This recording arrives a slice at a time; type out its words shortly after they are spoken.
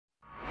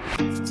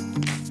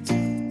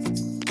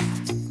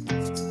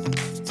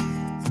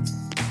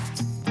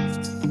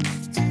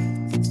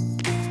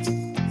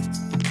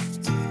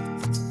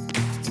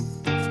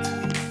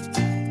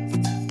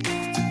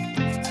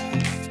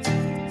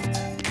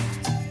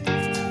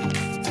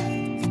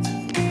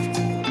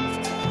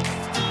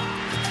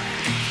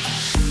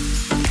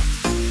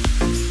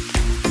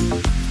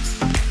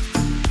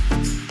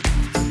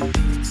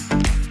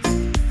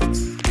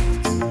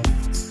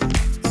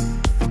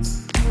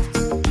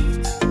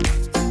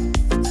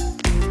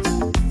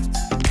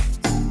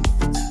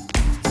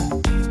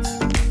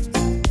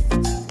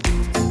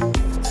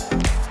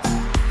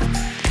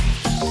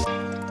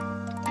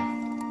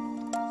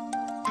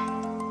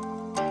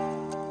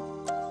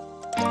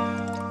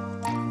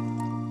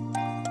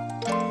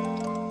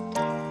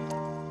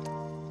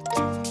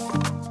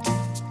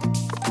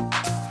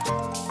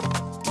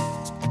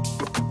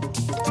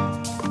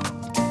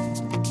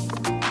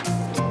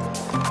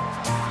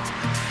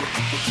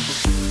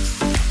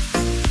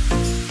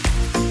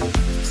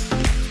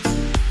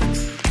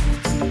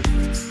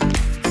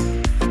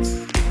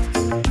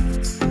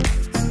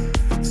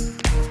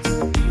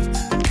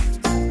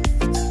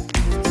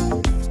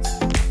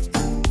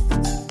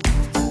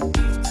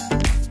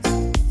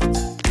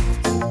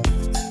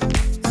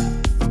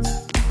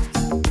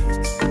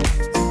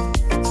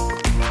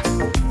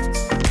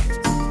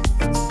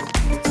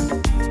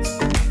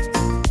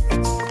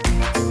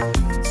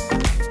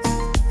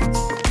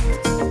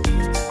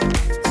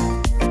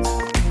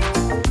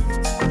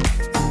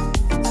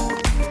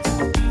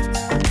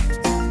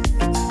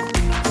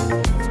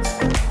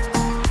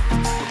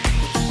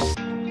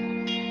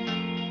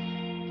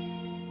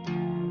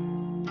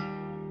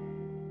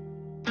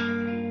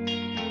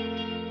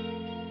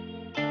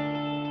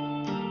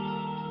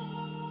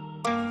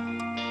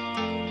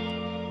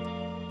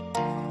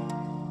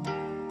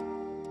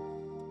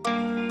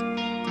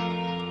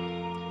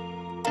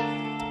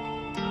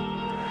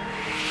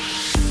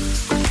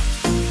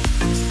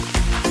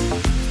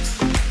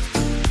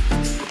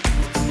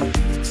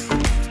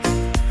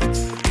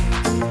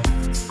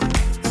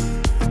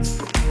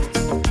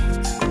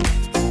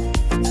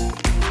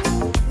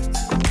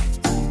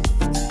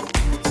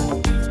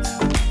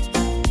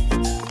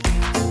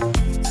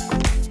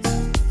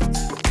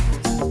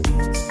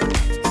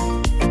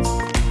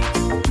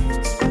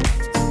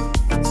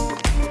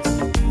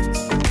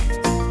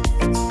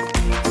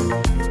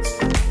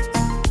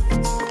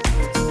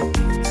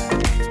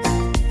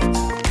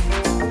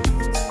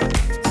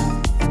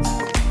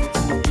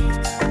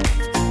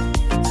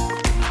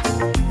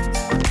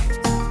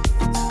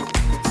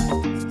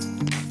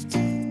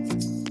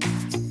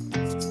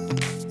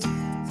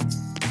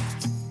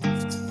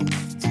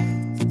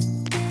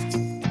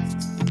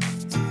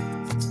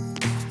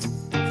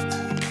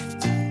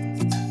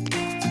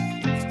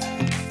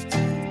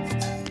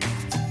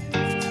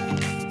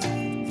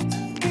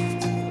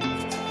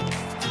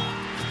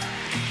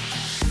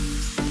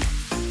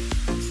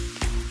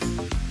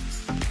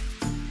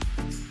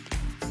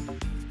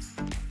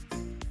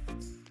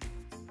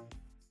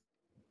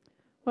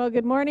Well,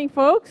 good morning,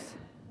 folks.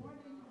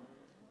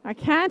 I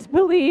can't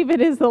believe it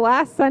is the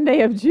last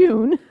Sunday of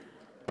June,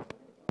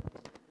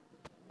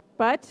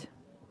 but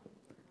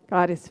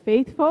God is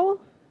faithful,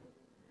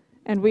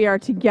 and we are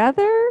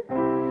together,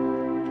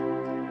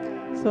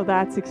 so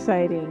that's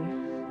exciting.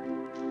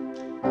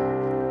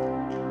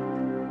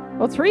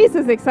 Well,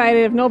 Teresa's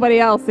excited if nobody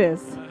else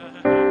is.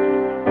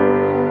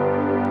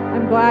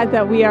 I'm glad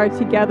that we are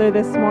together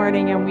this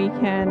morning and we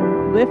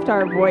can lift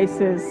our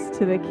voices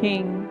to the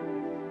King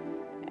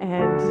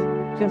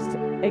and just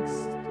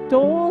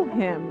extol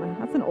him.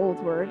 That's an old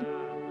word.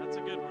 That's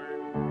a good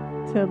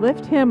word. To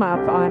lift him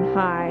up on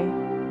high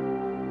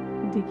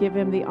and to give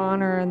him the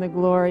honor and the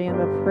glory and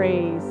the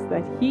praise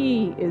that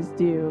he is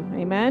due.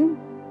 Amen.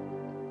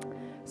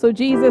 So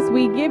Jesus,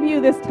 we give you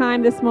this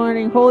time this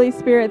morning. Holy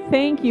Spirit,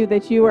 thank you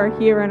that you are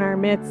here in our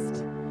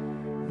midst.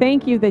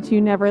 Thank you that you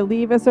never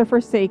leave us or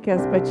forsake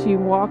us, but you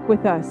walk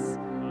with us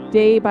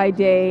day by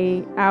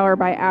day, hour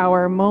by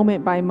hour,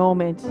 moment by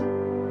moment.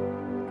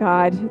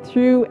 God,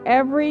 through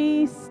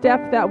every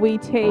step that we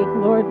take,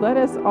 Lord, let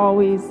us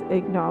always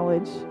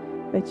acknowledge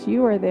that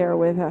you are there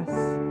with us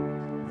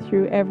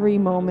through every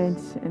moment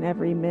and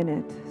every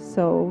minute.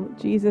 So,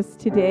 Jesus,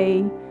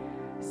 today,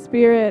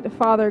 Spirit,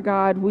 Father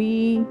God,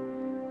 we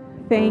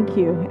thank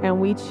you,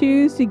 and we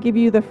choose to give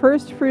you the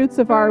first fruits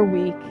of our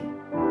week,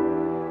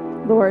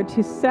 Lord,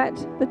 to set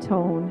the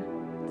tone,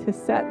 to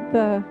set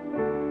the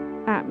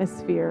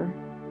atmosphere,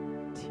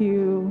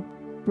 to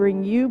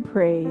bring you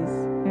praise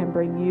and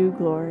bring you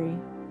glory.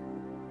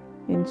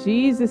 In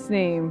Jesus'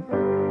 name,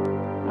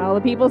 all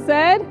the people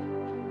said,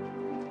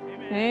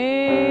 Amen.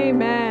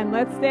 Amen.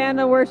 Let's stand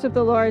and worship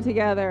the Lord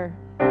together.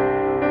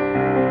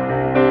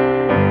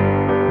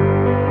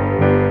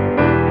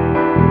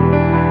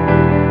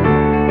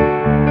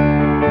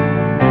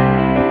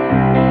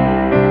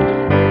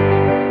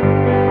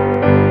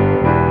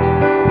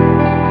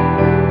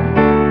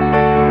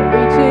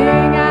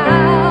 Reaching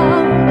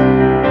out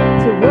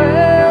to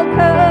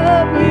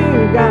welcome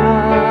you,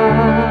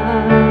 God.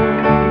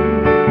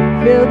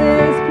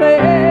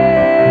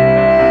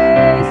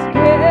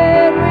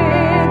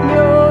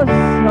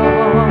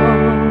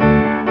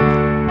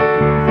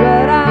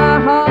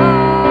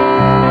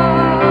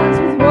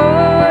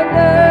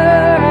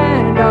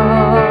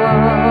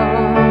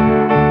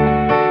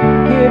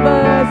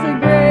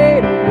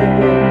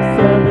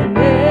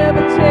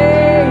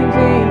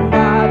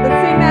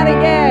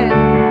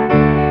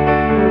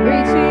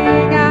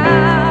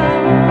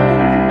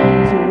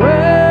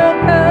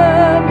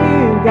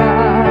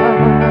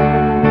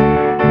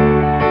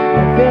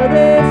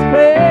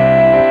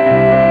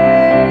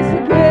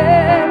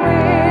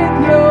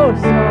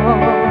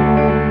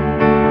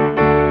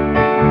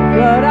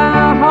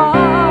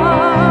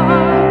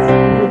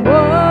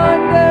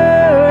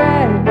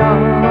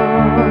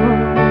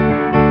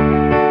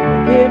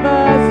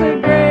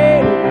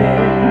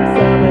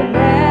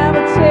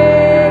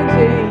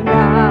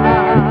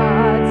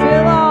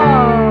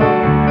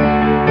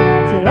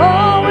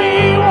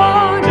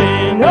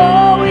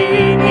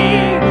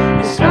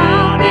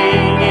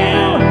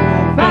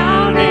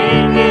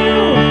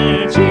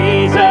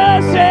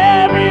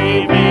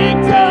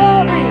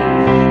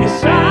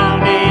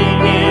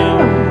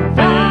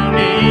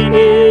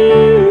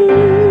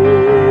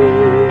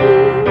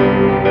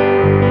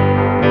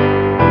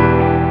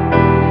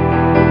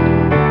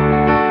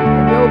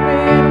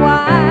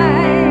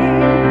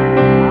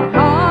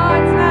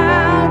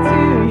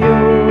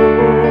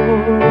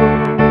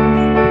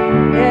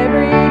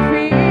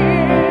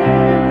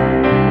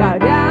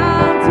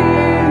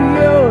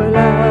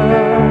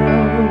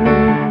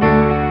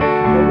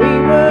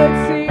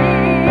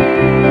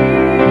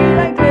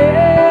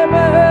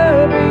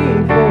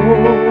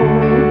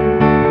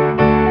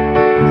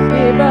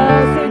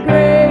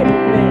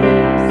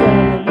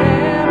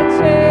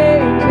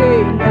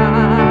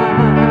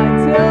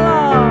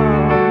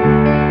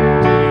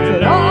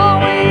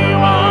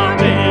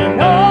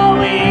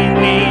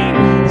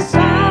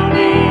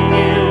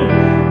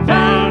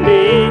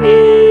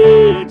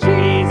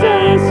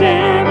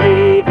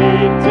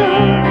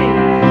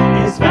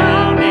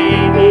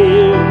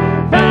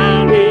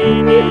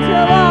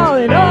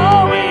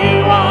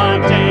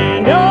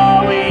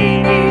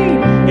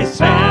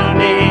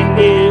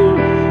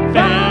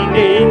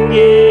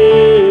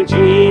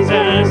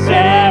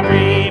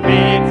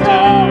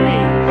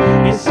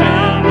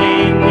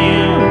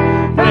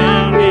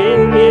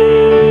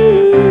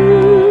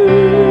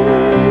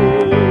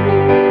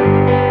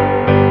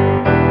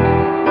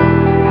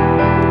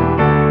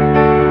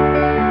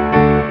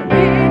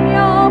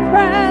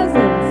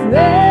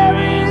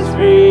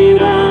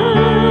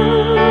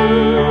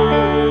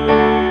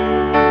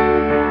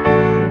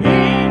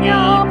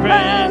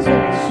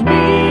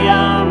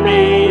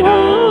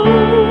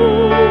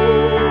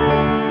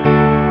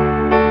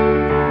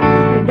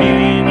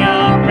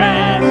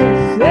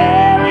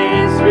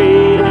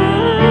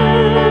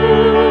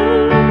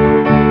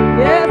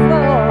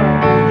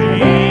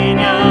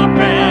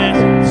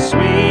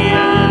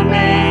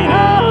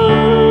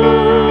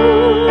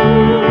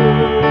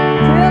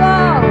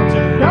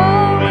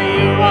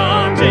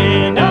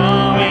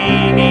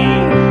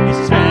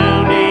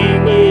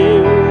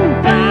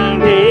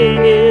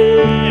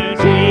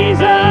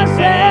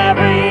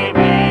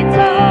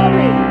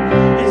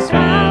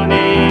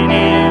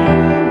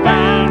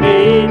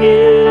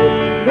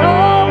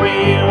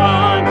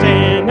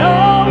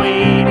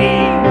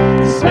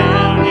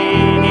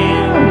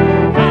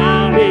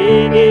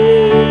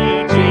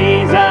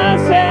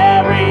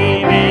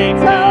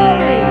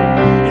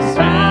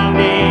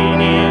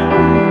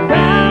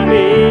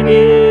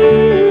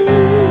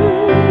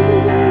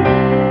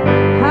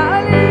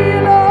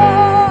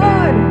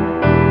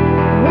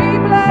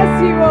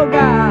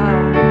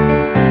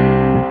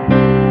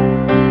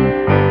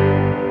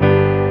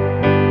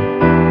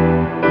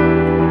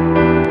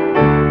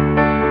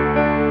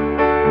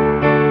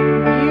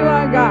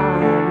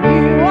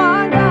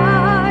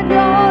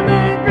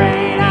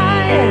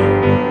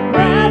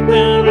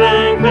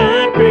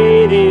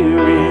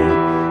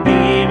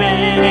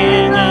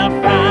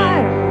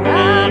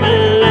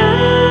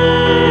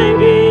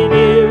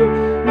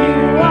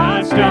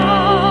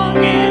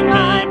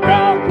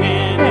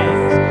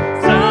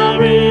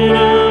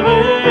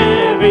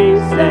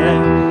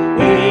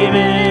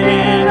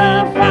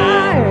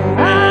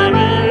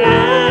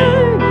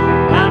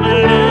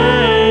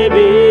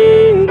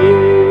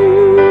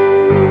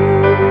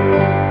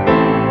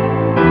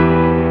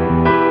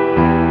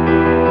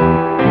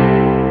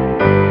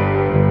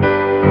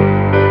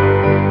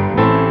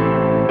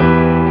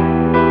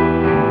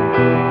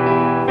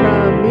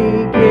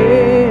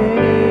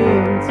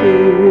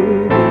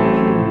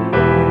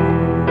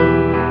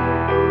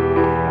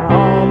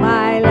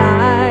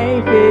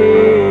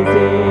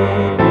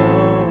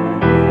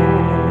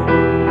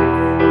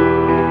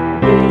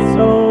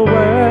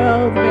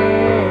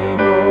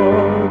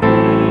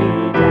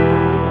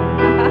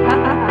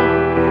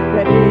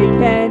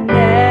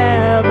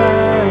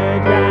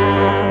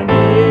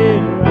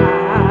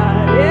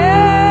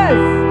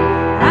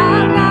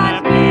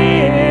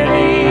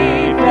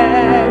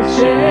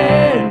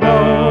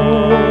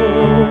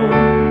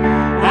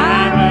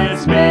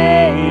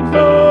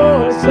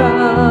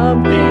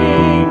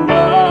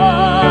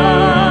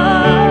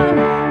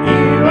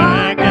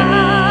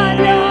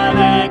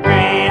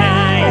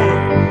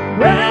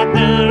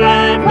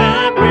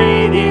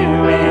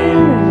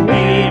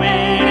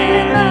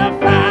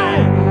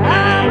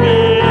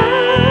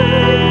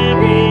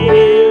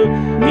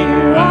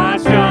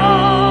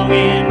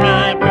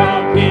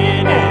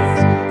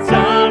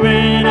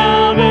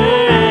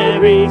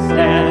 every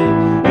step,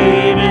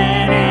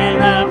 even in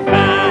the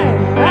fire.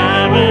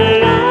 I'm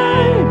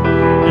alive,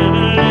 I'm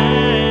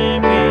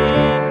alive in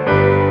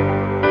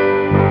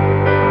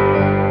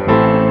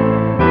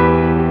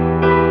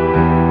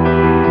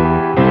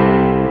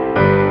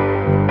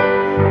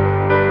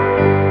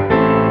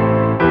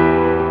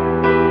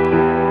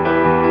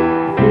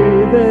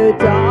Through the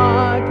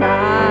dark, I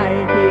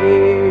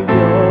hear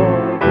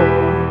your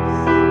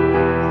voice.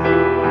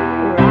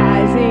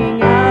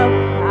 Rising up,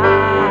 I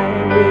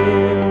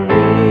will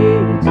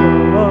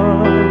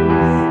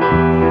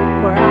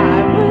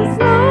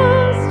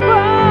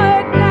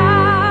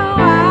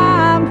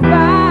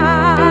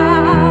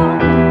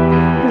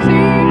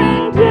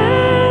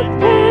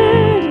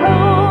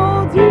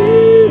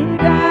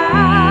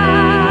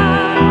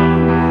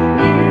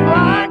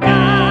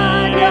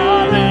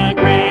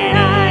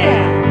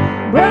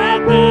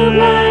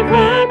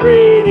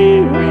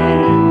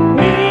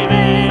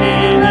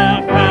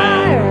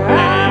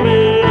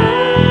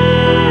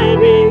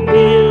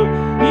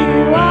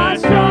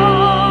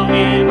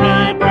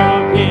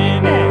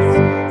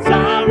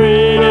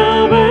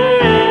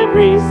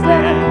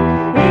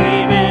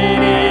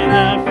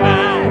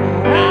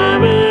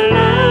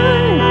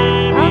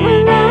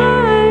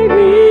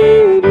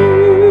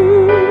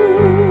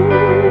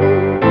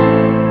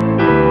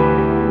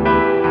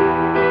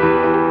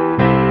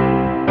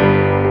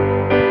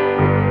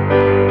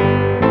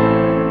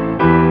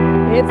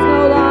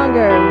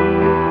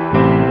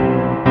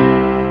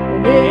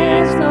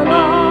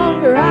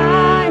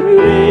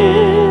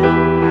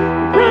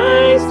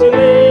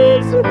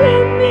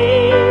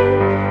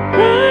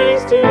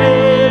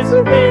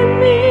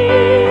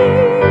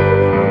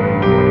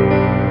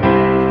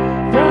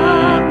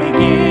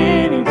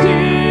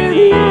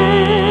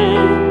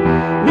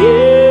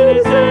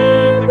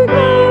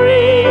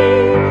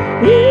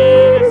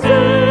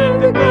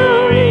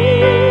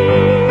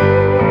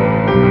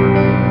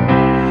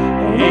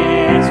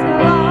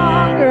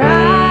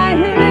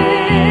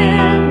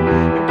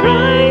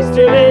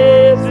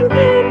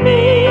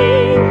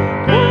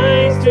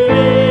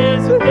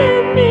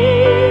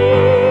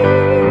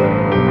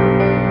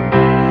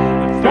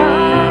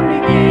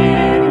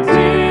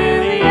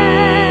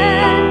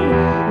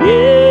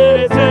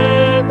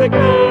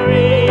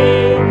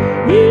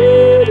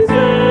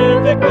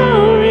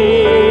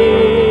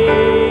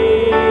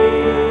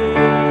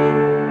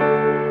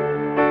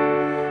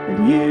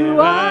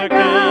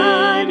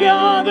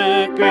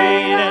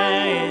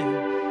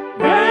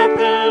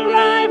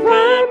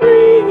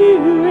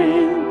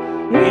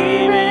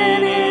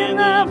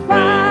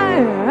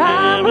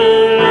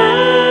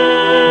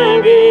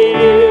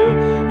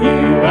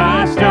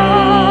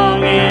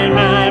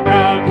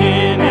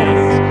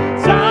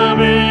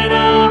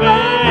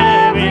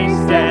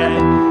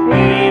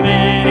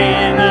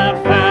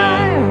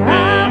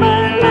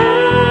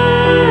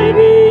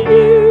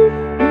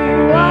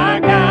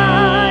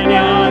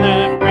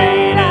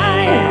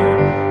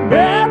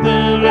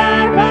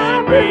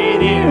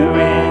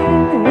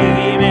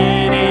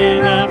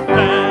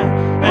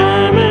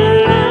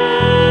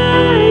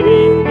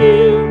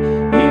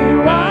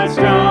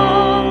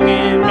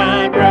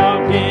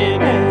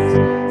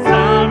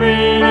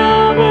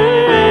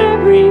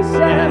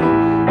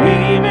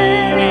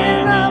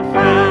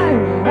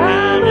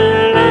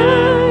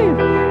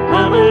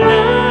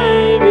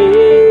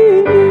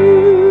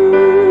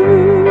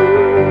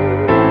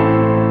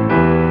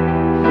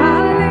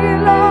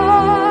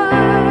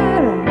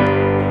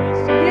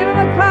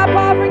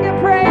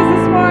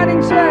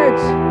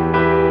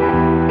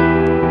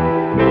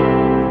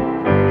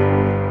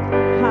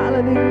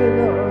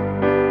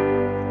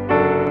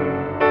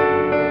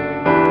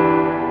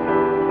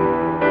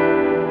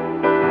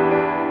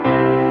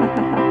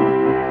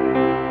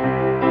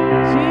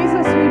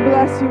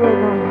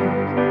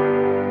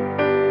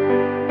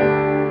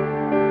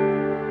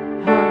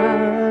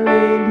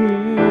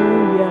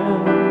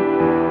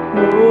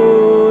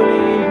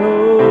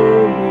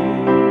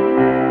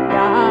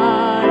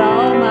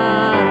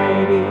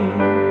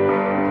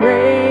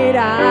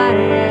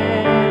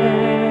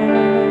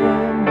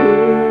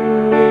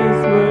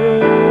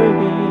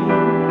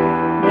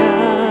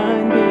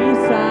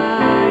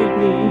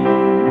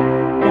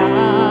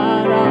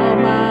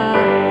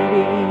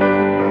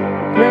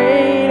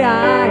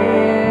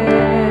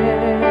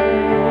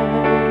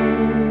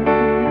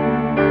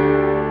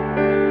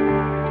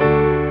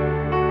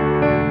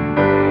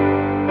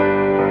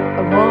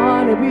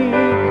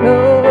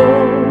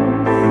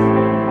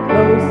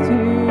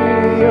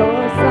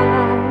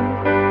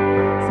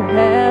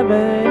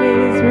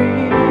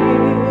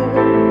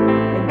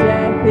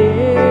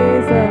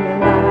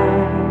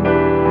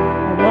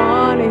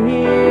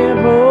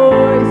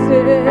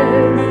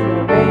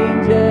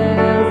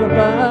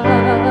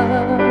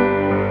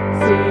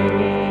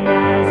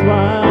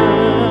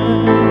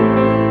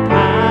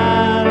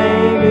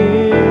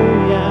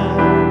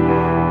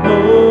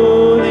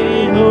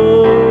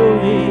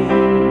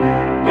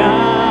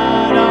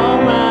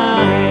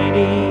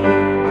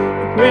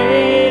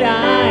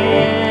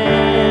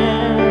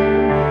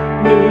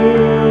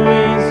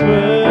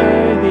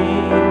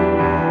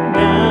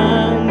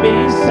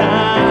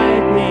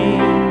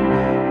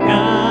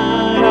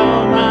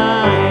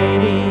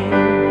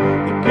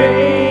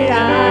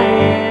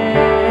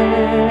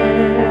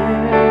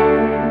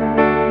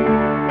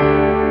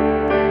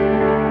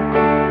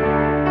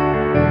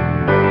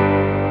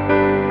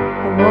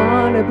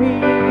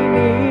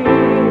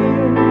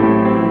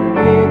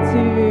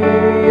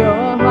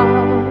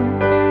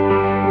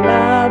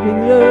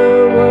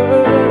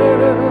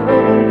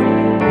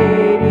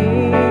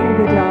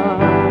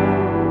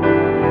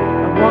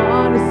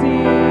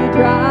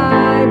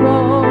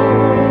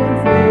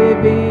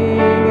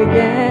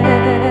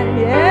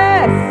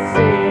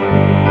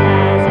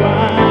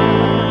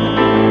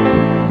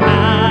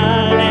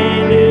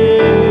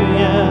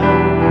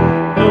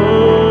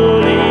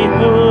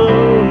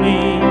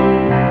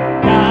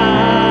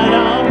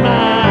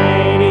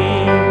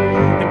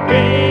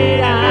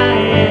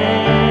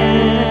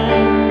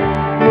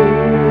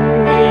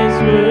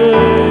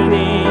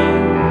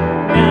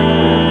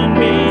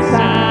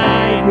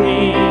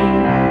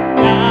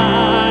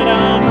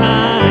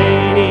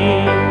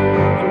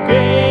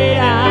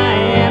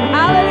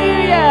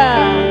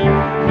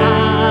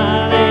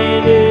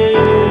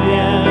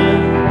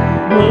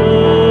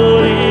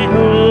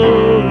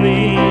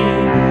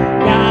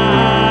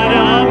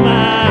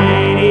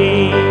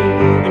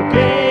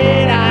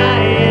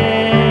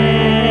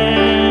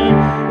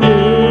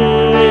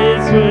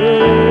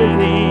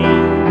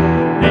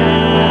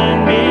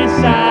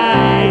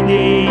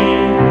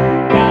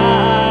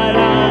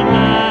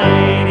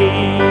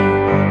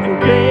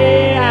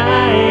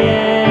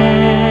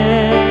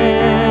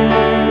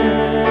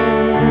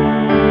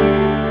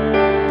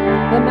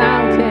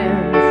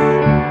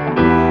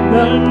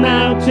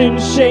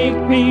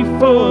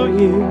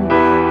you.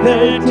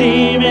 The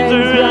demons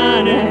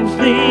run and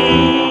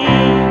flee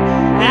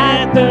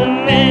at the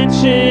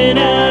mention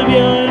of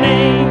your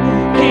name,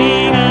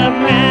 King of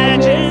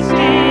majesty.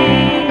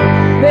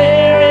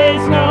 There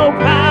is no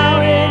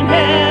power in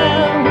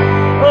hell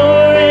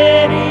or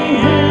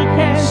any who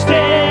can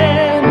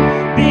stand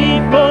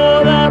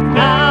before the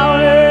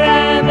power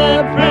and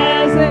the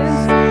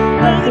presence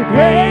of the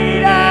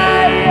great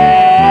I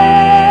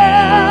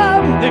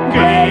am, the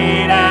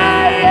great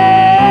I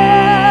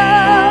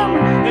am,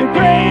 the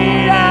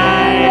great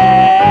I am,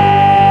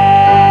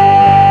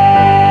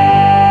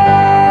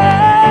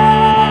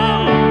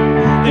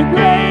 the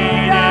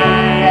great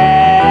I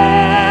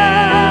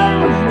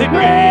am, the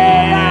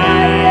great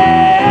I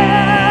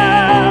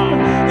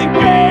am, the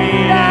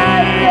great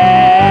I am.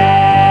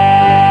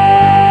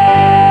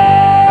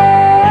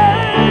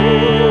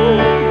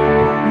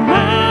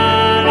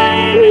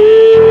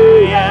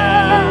 Hallelujah,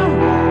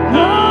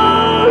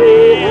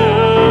 holy,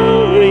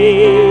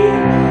 holy,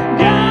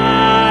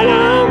 God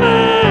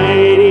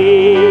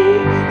Almighty,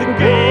 the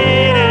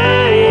great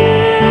I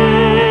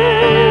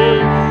am,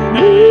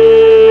 who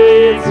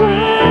is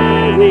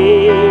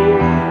worthy,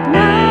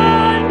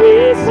 none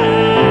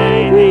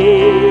beside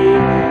thee,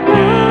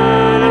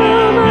 God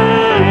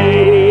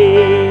Almighty,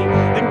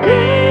 the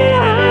great I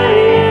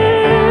am.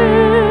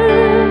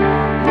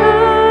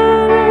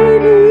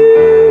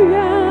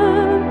 Hallelujah,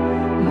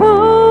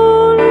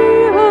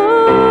 holy,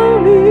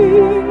 holy,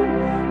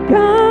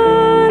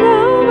 God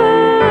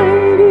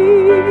Almighty,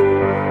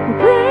 the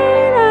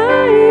great I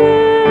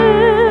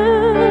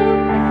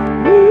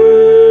am,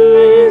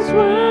 who is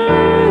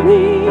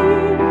worthy,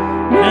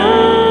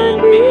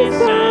 none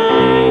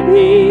beside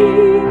thee,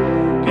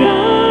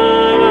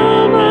 God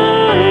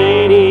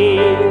Almighty,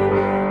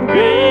 the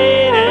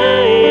great I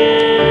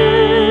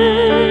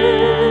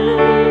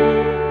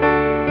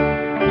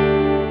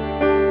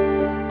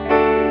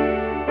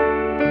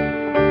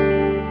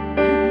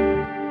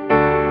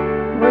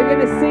We're going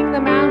to sing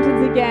the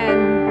mountains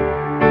again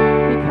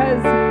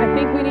because I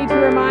think we need to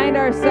remind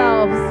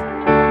ourselves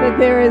that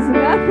there is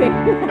nothing,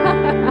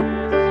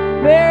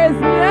 there is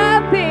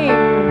nothing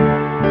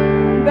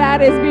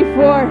that is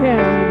before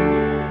him.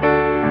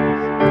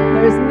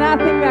 There's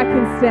nothing that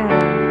can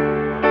stand.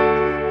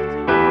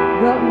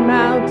 The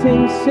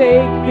mountains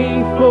shake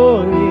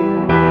before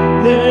you.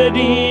 The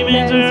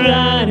demons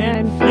run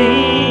and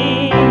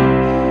flee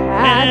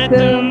at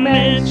the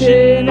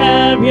mention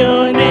of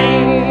your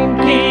name,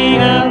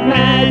 King of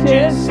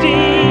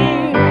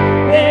majesty.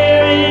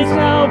 There is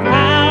no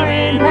power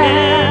in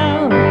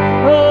hell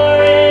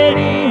or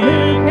any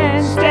who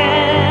can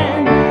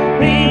stand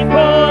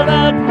before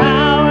the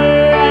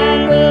power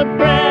and the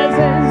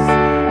presence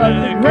of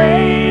the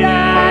great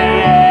I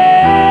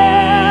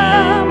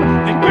am,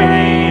 the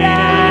great I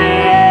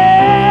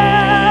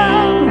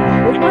am,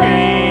 the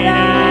great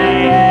I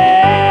am,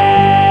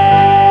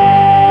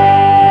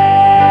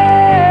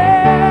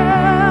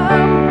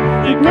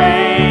 the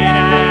great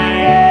I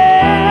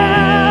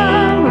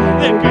am,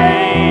 the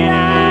great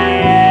I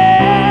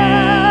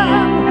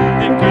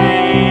am, the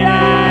great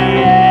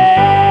I am.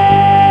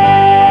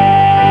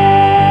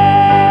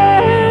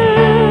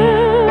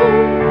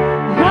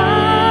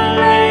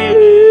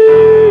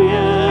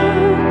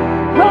 Hallelujah,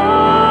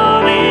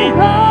 holy,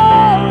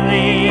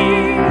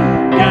 holy,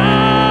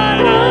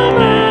 God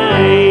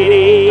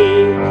Almighty,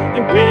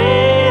 the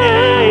great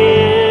I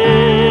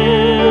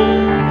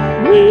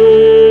am,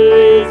 who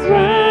is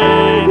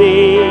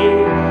worthy,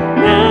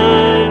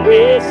 none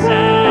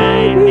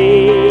beside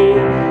thee,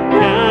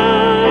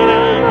 God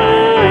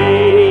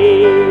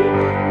Almighty,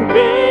 the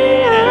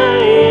great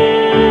I am.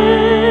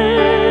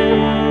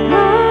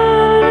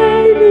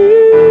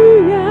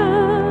 Hallelujah,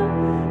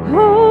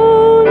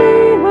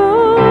 holy,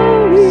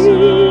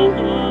 holy,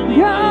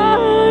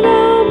 God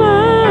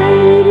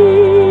Almighty,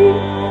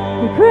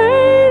 the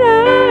great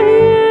I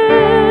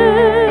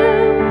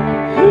am,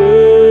 who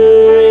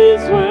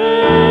is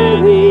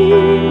worthy,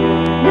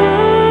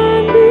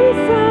 none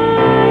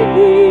beside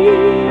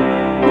thee,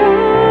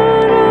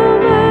 God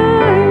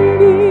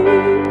Almighty,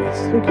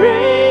 the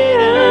great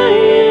I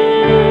am.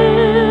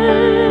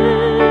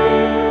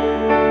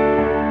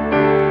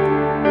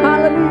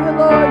 Hallelujah,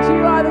 Lord,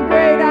 you are the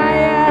great I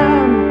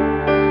am.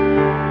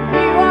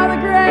 You are the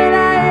great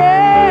I am.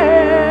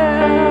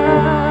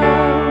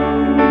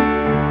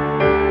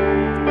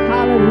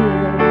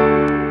 Hallelujah.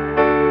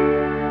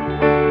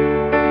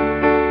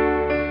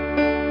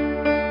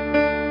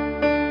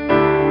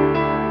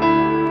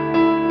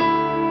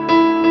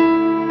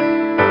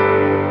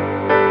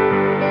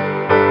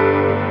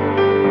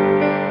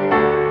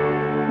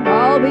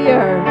 All the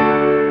earth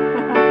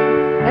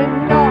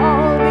and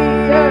all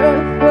the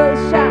earth will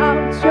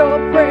shout your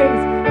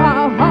praise.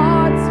 Our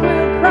hearts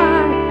will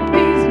cry,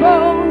 these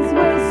bones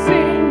will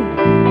sing.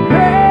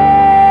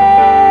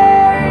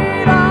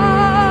 Great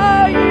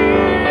are you,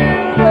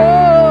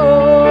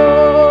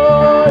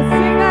 Lord.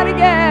 Sing that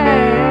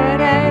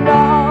again. And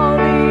all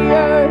the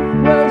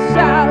earth will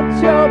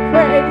shout your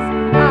praise.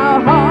 Our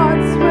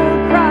hearts will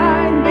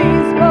cry,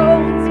 these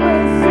bones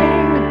will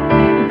sing.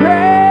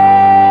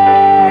 Great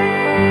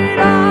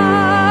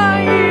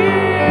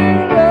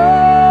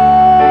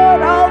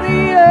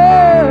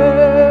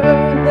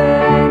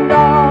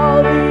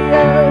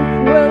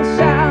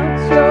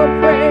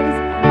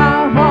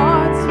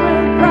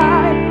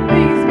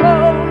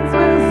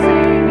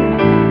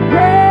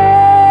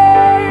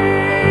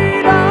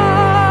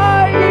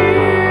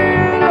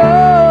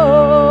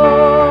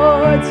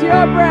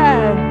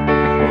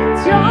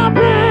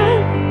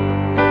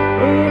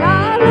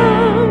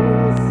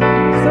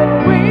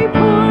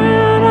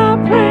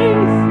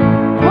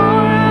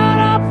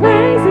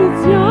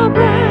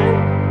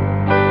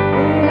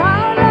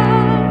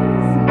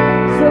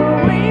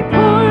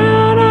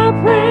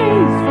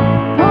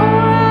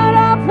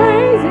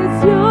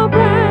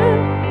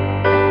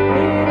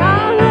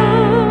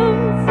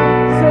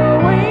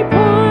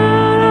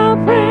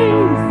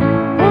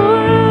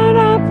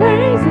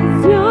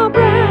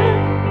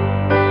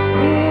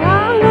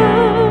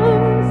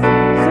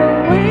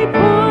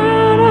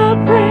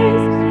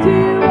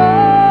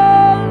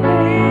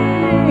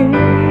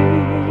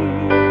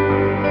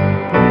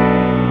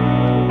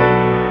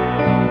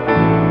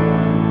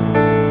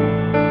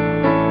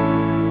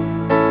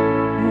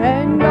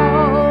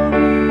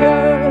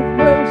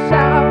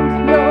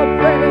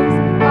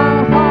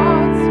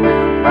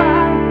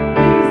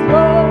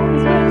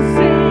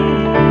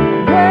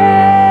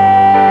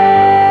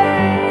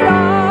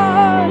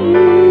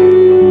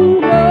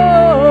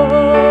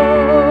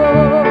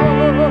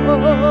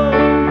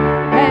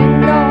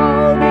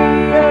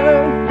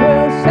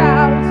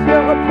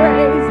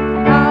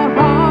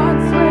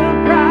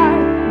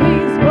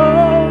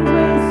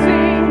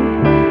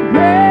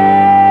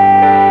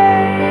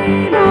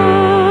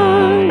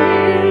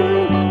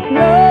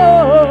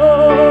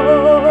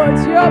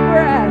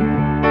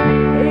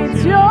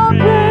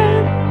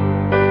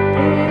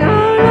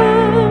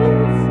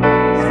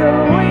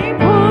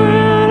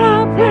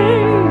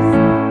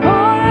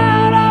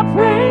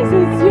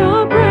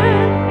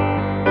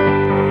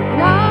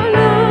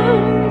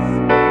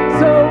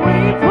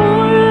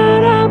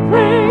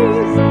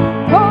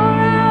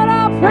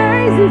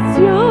It's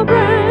your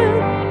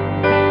breath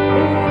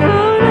in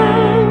our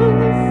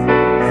lungs.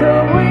 So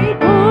we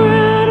pour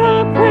out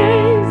our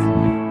praise.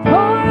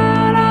 Pour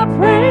out our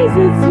praise.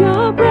 It's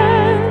your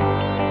breath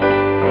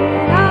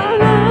in our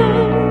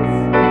lungs.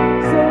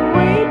 So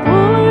we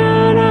pour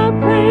out our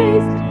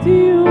praise to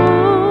you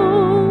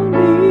only.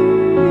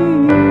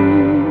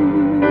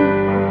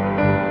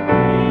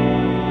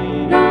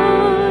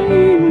 Are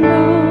you,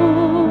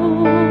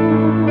 Lord?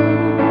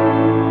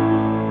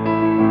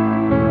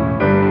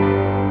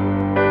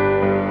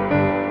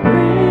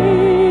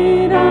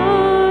 Great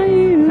are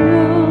you,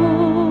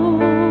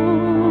 Lord.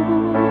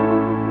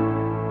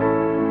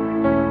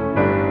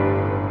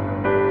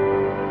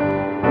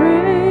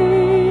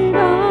 Great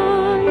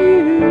are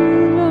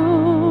you,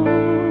 Lord.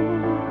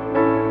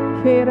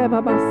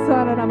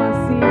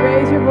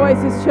 Raise your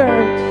voices,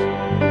 church.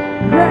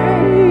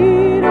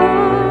 Great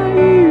are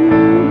you,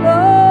 Lord.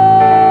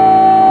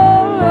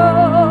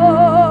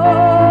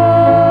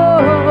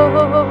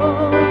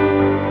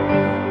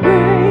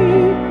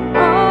 Great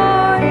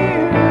are you,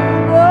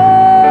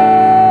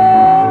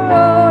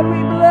 Lord. We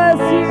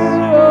bless you,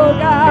 oh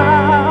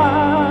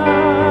God.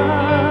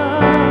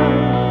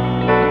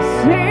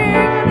 Sing a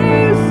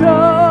new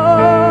song.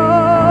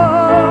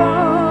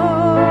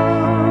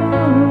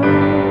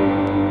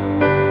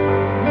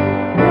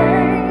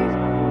 Great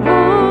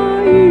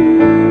are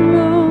you,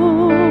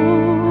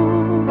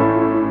 Lord.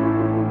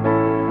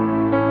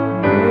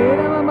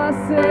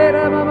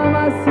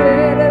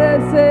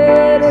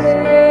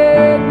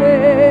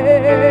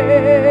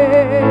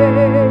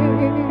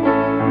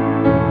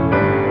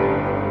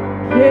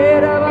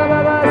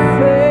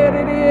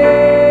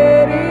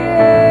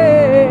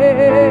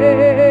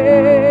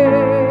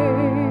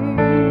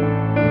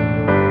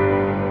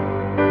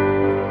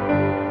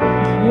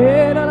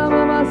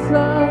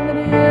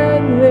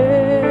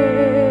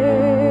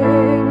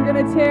 We're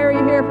going to tarry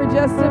here for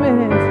just a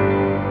minute.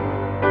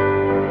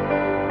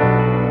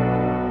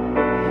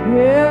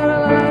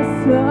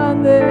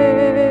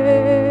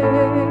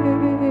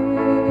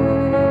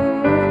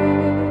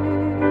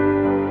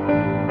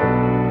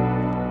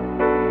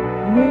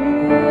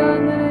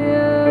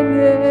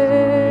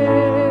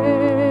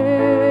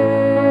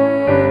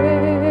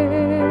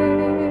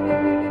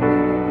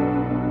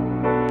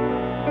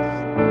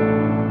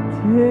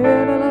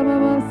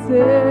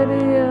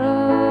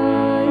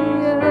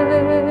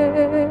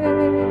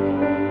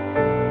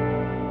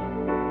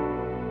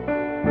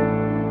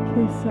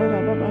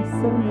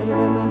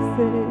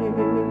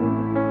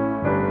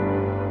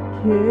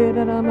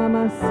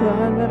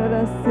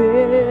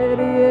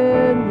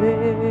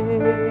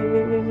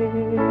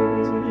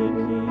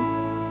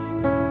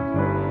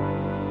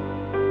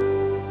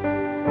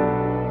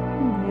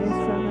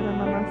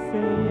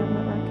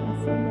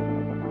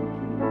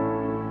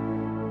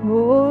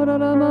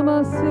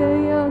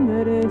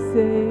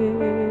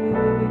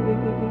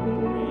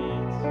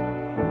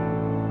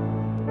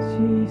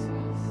 Jesus.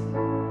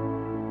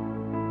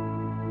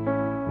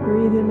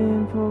 Breathe him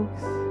in,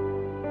 folks.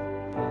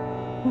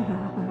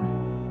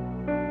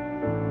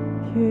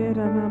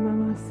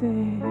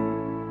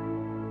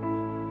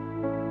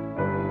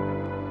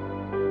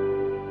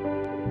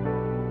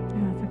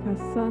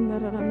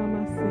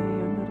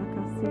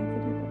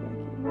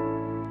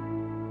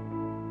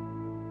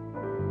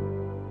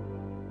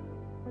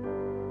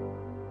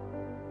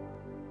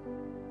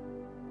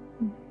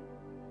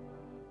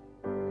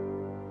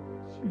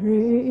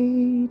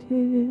 Great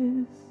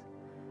is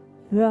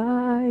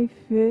thy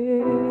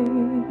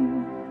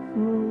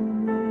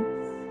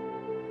faithfulness,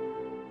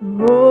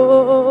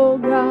 O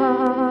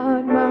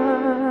God,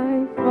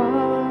 my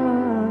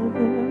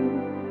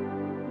Father.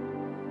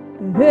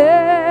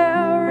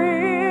 There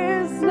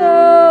is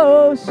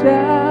no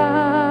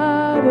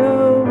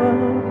shadow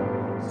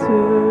of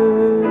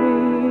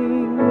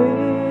turning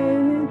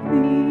with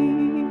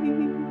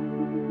thee.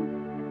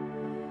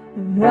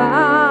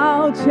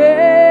 Thou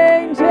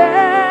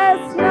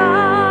changest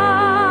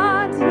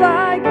not,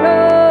 thy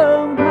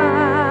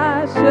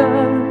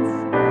compassions,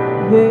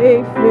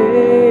 they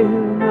fail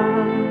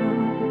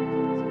not.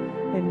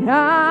 And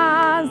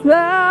as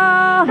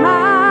thou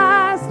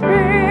hast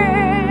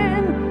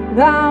been,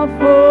 thou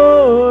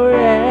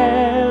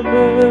forever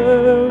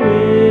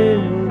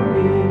wilt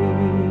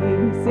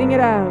be. Sing it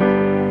out.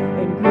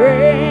 And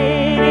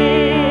great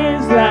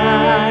is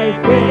thy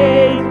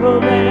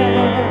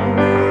faithfulness.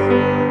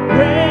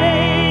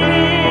 Great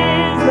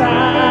is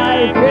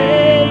thy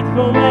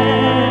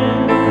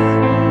faithfulness.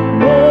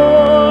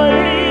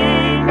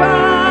 Morning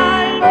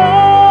by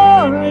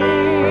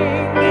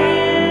morning,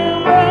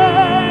 new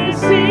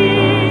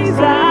mercies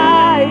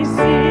I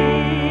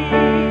see.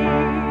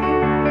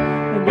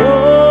 And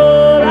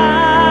all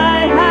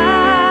I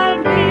have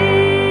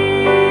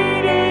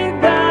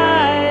needed,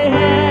 thy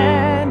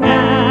hand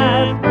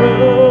hath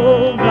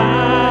provided.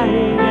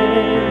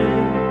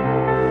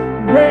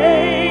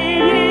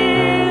 Great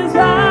is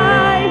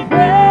thy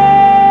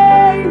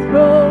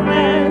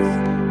faithfulness,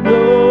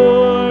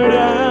 Lord,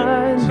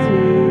 unto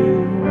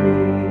me.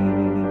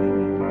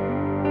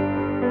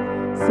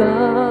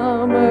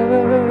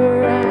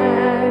 Summer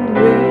and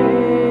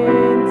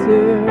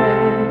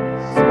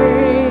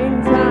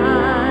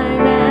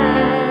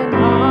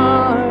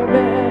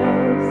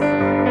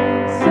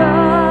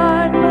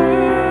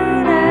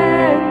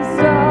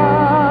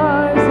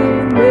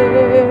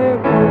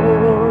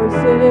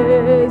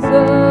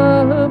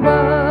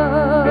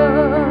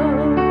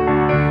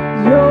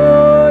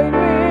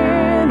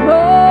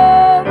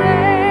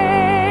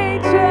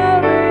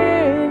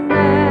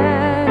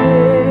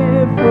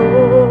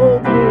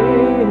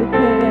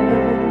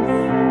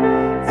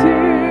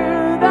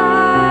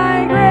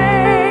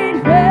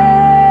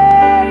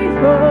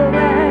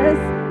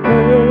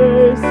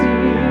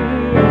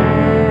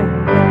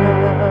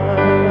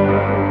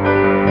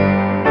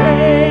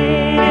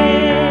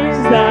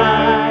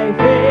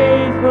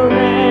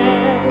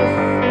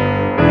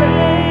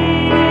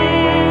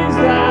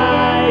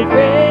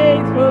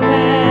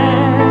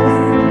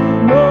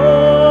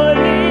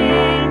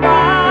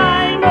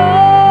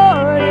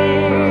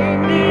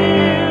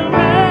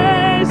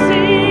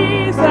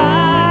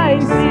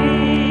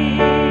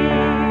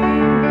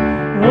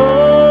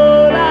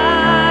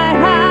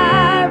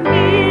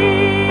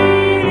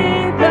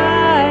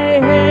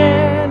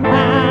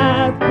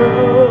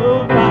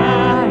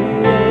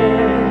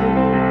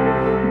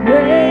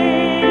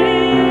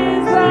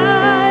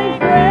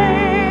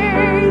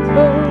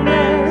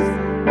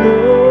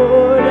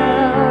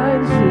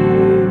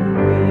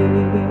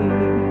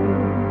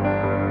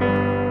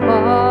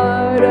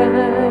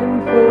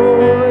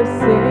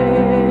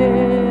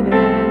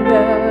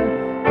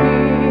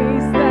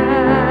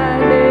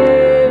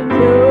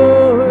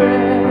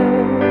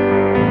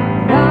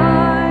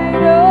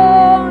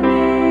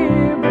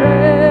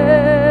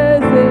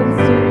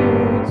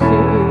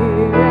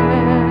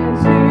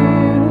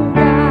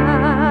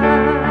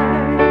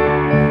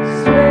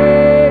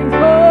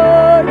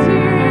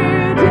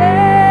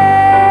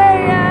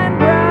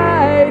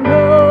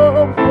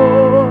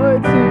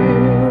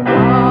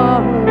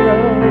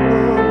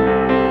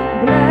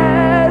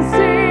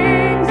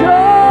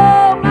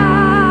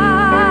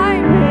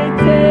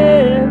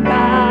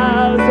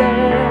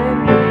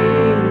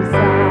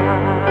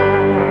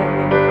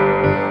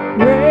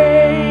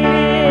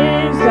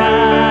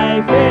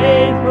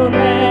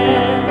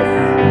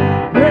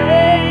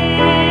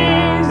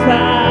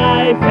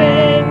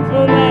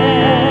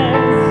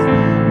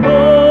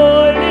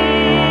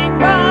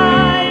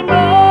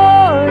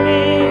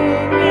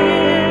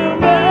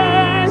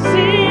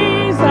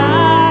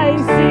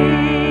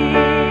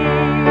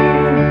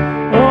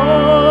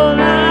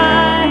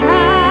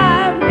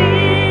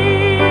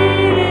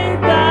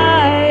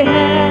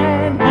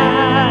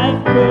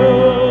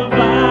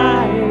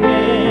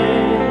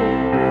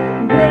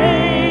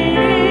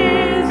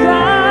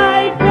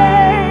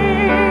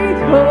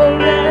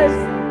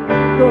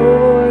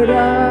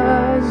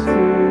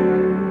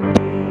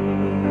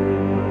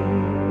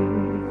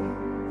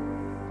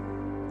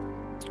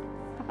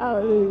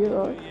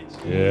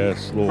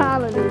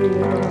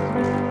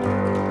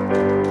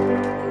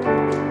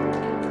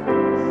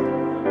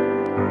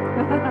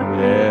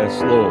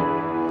Yes,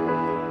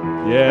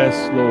 Lord.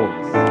 Yes, Lord.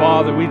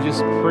 Father, we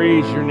just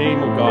praise your name,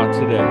 O God,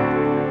 today.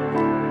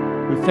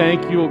 We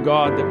thank you, O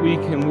God, that we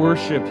can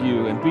worship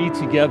you and be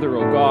together,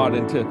 O God,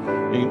 and to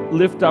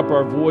lift up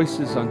our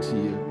voices unto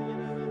you.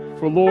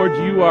 For, Lord,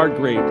 you are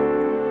great.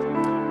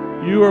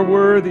 You are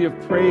worthy of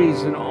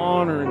praise and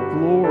honor and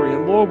glory.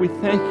 And, Lord, we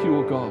thank you,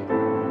 O God.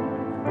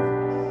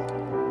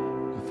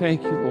 We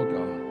thank you, Lord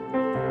God.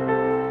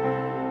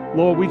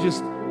 Lord, we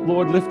just,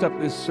 Lord, lift up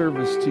this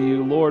service to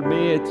you. Lord,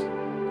 may it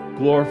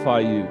glorify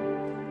you.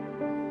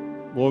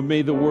 Lord,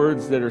 may the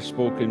words that are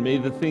spoken, may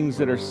the things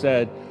that are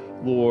said,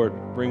 Lord,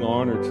 bring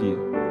honor to you.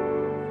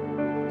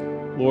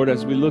 Lord,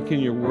 as we look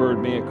in your word,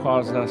 may it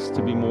cause us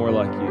to be more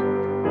like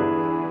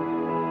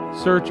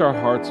you. Search our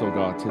hearts, O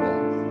God, today.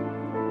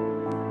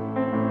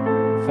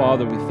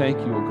 Father, we thank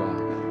you, O God,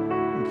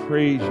 and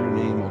praise your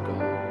name, O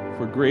God,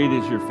 for great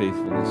is your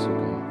faithfulness, O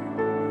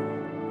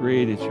God.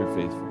 Great is your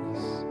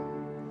faithfulness.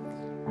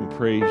 We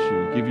praise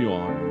you, give you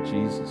honor in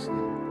Jesus'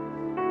 name.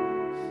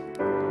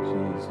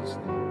 In Jesus'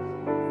 name.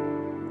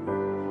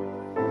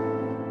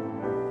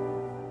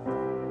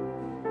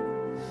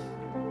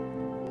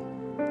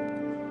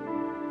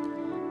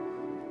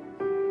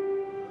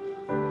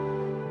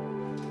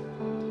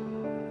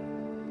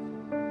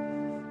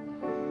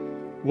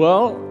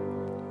 Well,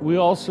 we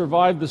all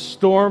survived the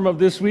storm of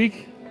this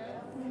week.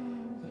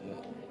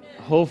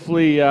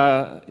 Hopefully,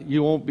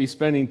 you won't be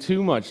spending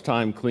too much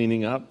time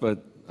cleaning up,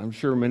 but I'm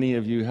sure many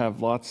of you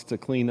have lots to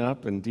clean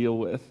up and deal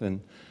with.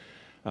 And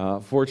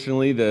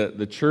fortunately,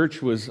 the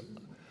church was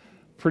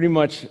pretty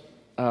much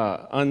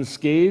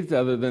unscathed,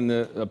 other than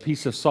a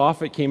piece of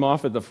soffit came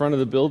off at the front of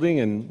the building,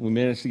 and we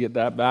managed to get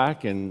that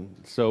back. And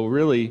so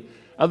really,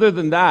 other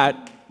than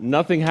that,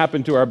 nothing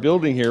happened to our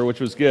building here, which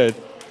was good.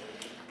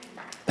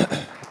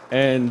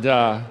 And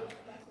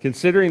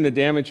considering the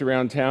damage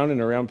around town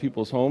and around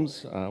people's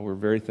homes, we're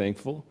very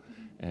thankful.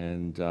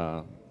 And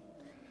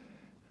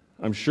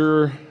I'm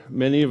sure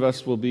many of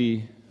us will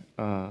be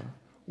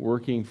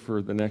working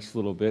for the next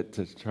little bit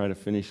to try to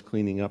finish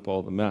cleaning up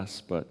all the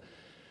mess. But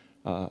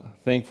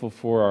thankful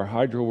for our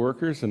hydro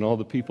workers and all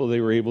the people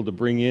they were able to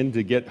bring in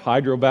to get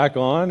hydro back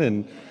on.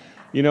 And,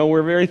 you know,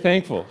 we're very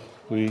thankful.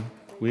 We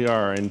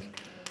are. And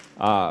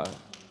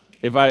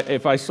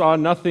if I saw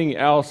nothing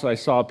else, I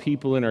saw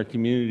people in our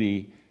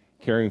community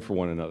caring for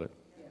one another.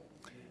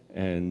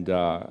 And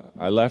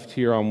I left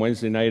here on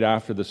Wednesday night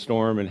after the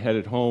storm and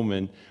headed home,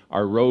 and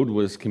our road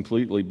was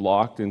completely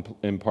blocked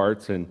in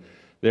parts, and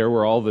there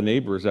were all the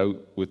neighbors out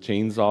with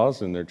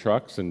chainsaws and their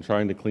trucks and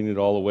trying to clean it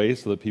all away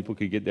so that people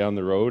could get down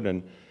the road.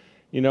 And,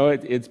 you know,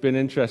 it's been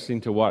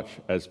interesting to watch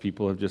as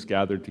people have just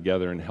gathered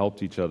together and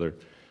helped each other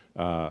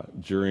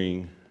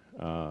during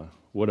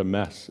what a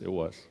mess it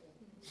was.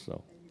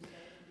 So.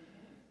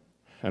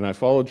 And I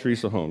followed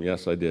Teresa home.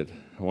 Yes, I did.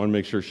 I want to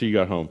make sure she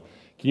got home.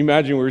 Can you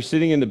imagine, we were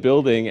sitting in the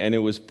building and it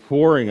was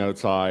pouring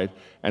outside,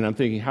 and I'm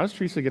thinking, how's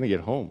Teresa going to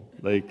get home?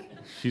 Like,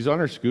 she's on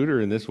her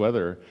scooter in this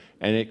weather,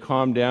 and it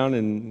calmed down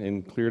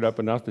and cleared up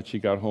enough that she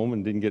got home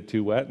and didn't get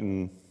too wet,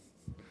 and,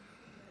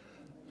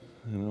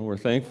 you know, we're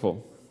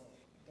thankful.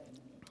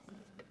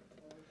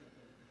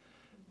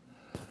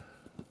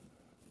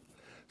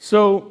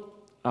 So,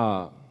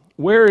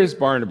 where is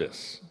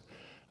Barnabas?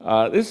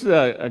 This is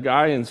a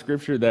guy in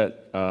Scripture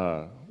that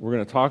we're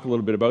going to talk a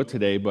little bit about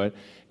today, but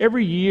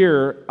every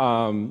year,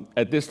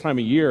 at this time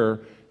of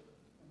year,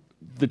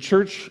 the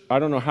church, I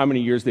don't know how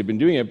many years they've been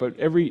doing it, but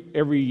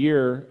every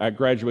year at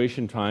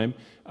graduation time,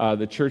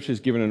 the church has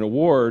given an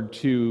award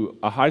to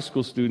a high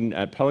school student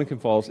at Pelican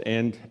Falls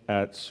and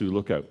at Sioux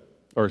Lookout,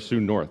 or Sioux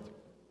North.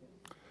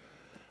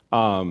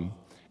 And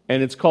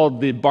it's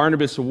called the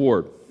Barnabas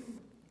Award.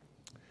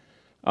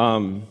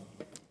 The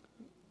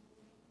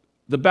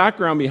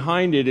background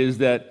behind it is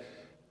that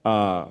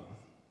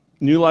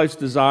New Life's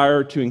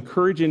desire to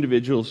encourage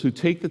individuals who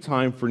take the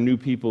time for new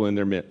people in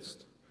their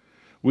midst.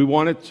 We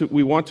want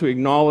to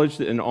acknowledge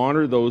and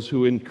honor those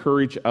who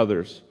encourage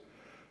others.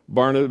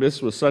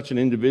 Barnabas was such an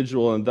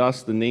individual and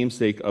thus the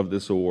namesake of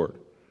this award.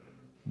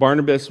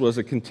 Barnabas was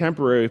a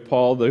contemporary of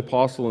Paul the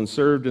apostle and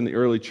served in the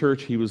early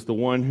church. He was the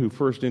one who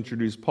first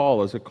introduced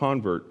Paul as a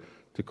convert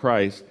to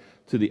Christ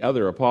to the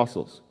other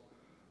apostles.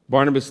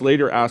 Barnabas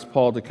later asked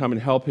Paul to come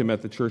and help him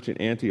at the church in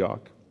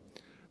Antioch.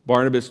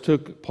 Barnabas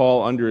took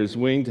Paul under his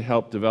wing to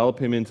help develop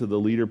him into the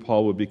leader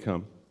Paul would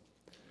become.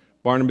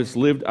 Barnabas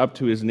lived up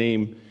to his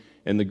name,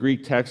 and the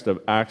Greek text of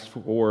Acts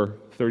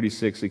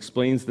 4:36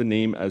 explains the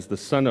name as the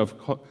son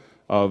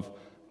of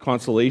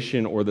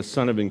consolation, or the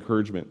son of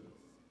encouragement.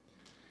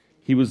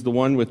 He was the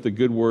one with the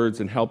good words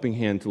and helping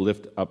hand to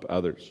lift up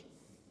others.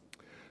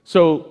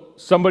 So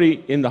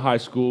somebody in the high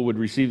school would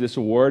receive this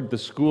award. The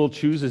school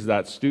chooses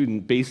that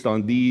student based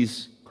on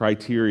these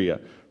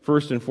criteria.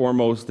 First and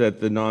foremost,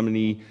 that the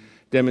nominee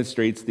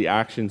demonstrates the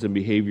actions and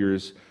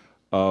behaviors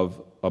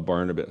of a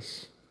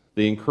Barnabas.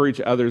 They encourage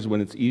others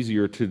when it's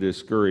easier to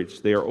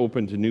discourage. They are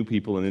open to new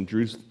people and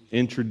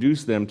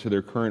introduce them to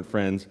their current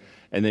friends,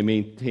 and they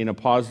maintain a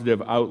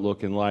positive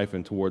outlook in life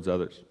and towards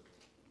others.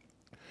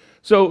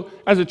 So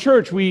as a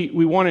church, we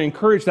want to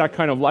encourage that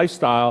kind of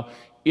lifestyle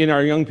in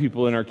our young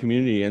people in our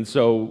community. And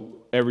so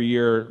every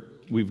year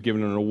we've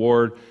given an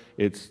award.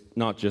 It's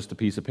not just a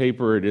piece of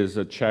paper. It is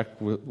a check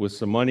with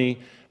some money.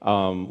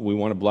 We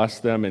want to bless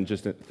them and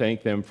just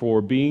thank them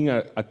for being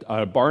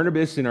a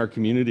Barnabas in our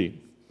community.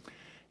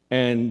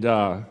 And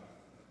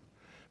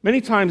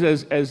many times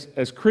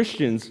as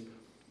Christians,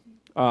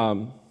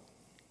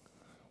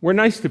 we're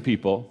nice to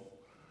people,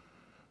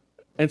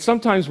 and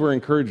sometimes we're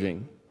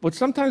encouraging, but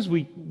sometimes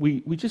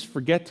we just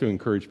forget to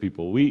encourage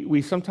people.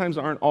 We sometimes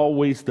aren't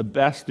always the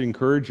best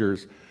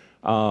encouragers,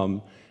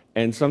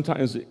 and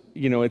sometimes,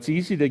 it's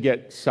easy to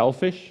get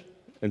selfish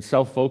and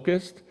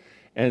self-focused.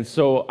 And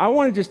so I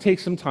want to just take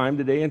some time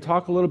today and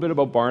talk a little bit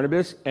about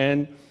Barnabas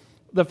and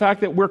the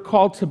fact that we're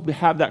called to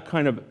have that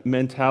kind of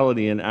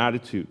mentality and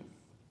attitude.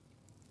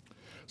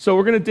 So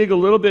we're going to dig a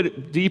little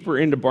bit deeper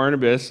into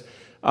Barnabas.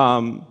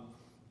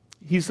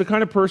 He's the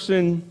kind of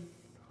person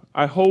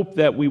I hope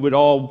that we would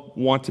all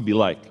want to be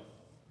like.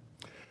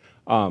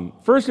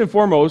 First and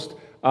foremost,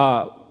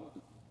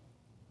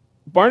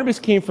 Barnabas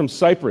came from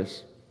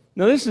Cyprus.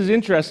 Now this is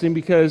interesting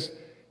because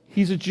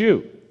he's a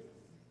Jew.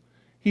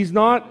 He's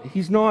not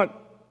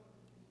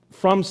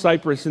from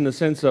Cyprus in the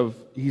sense of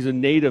he's a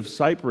native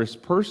Cyprus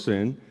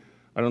person.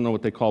 I don't know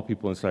what they call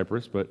people in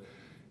Cyprus, but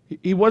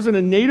he wasn't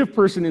a native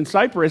person in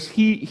Cyprus.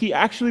 He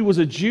actually was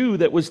a Jew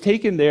that was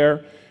taken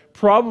there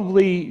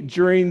probably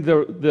during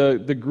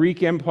the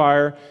Greek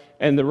Empire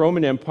and the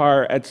Roman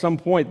Empire. At some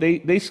point,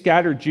 they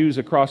scattered Jews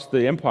across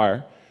the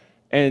empire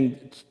and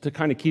to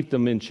kind of keep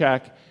them in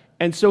check.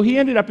 And so he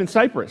ended up in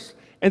Cyprus.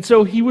 And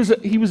so he was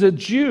a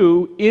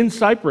Jew in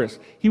Cyprus.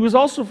 He was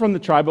also from the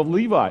tribe of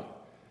Levi,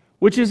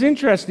 which is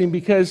interesting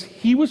because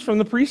he was from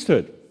the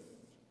priesthood.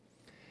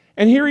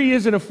 And here he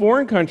is in a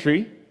foreign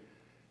country,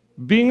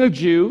 being a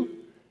Jew,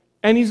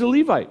 and he's a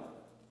Levite.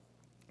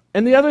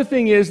 And the other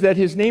thing is that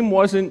his name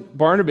wasn't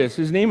Barnabas.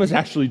 His name was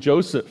actually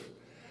Joseph.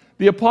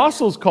 The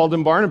apostles called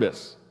him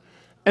Barnabas.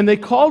 And they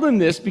called him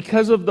this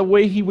because of the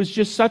way he was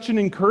just such an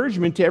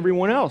encouragement to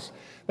everyone else.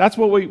 That's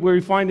what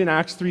we find in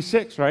Acts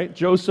 3:6, right?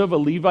 Joseph, a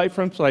Levite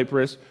from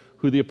Cyprus,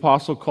 who the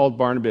apostle called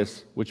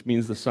Barnabas, which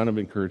means the son of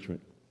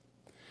encouragement.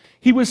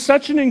 He was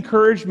such an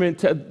encouragement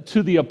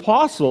to the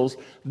apostles,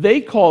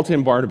 they called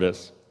him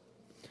Barnabas.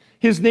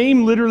 His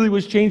name literally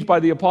was changed by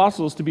the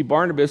apostles to be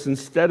Barnabas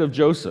instead of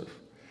Joseph.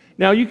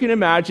 Now you can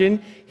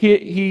imagine,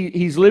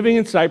 he's living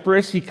in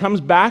Cyprus, he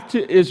comes back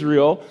to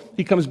Israel,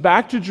 he comes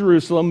back to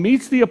Jerusalem,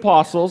 meets the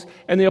apostles,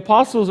 and the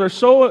apostles are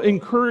so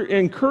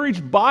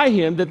encouraged by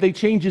him that they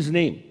change his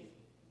name.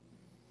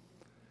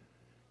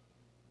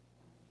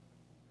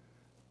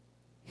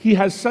 He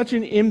has such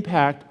an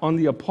impact on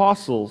the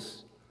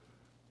apostles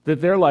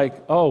that they're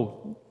like,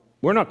 oh,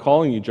 we're not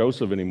calling you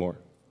Joseph anymore.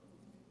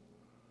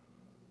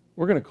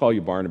 We're going to call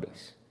you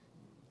Barnabas.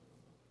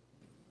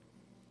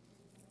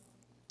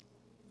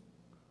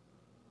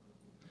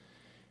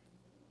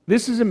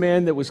 This is a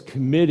man that was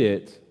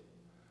committed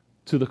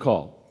to the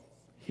call,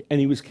 and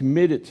he was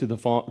committed to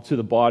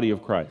the body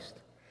of Christ.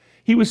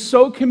 He was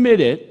so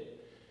committed,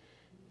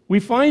 we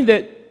find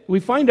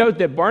out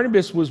that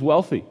Barnabas was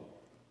wealthy.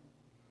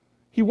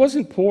 He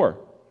wasn't poor.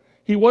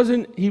 He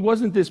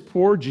wasn't this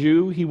poor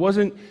Jew. He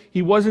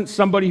wasn't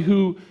somebody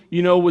who,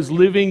 was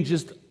living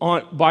just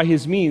by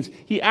his means.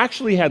 He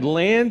actually had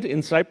land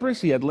in Cyprus.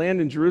 He had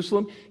land in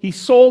Jerusalem. He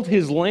sold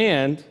his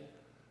land.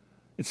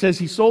 It says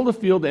he sold a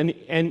field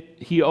and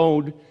he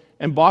owned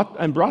and brought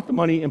the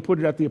money and put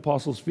it at the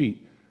apostles'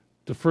 feet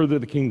to further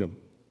the kingdom.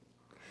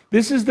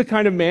 This is the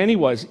kind of man he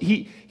was.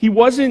 He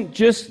wasn't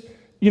just,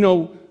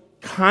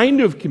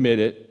 kind of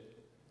committed.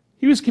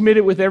 He was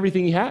committed with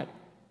everything he had.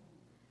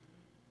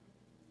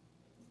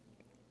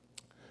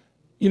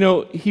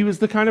 He was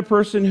the kind of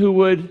person who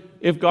would,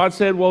 if God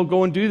said, well,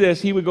 go and do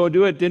this, he would go and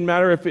do it. Didn't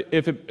matter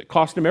if it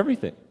cost him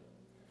everything.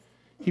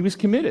 He was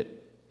committed.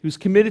 He was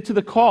committed to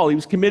the call. He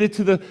was committed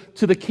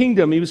to the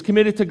kingdom. He was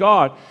committed to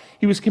God.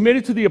 He was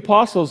committed to the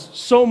apostles,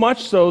 so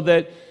much so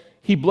that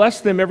he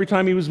blessed them every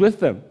time he was with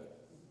them.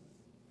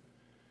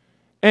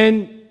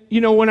 And,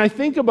 when I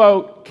think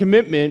about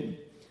commitment,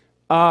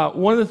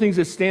 one of the things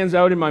that stands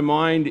out in my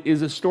mind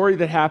is a story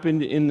that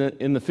happened in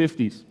the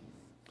 50s.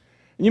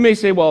 And you may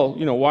say, well,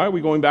 why are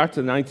we going back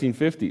to the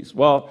 1950s?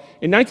 Well,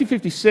 in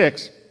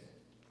 1956,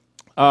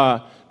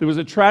 there was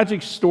a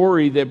tragic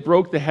story that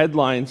broke the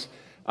headlines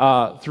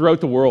throughout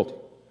the world.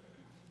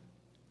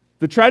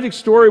 The tragic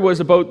story was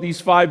about these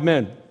 5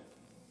 men.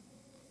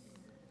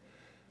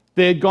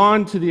 They had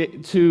gone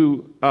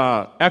to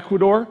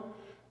Ecuador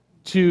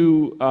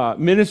to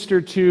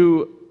minister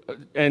to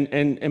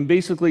and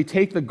basically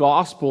take the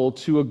gospel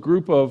to a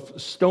group of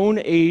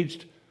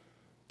stone-aged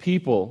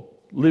people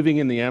living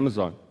in the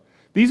Amazon.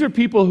 These are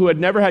people who had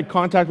never had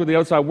contact with the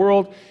outside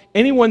world.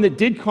 Anyone that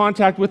did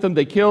contact with them,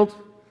 they killed.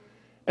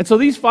 And so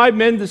these 5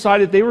 men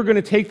decided they were going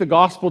to take the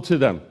gospel to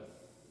them.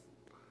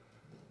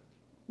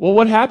 Well,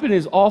 what happened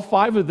is all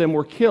 5 of them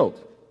were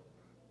killed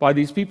by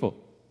these people.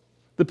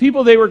 The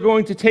people they were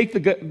going to take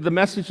the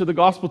message of the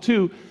gospel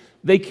to,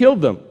 they killed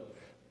them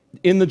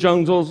in the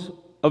jungles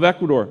of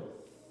Ecuador.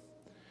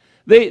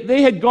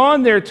 They had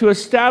gone there to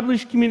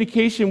establish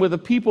communication with a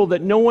people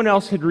that no one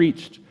else had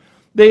reached.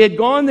 They had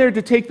gone there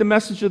to take the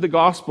message of the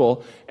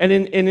gospel, and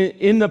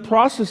in the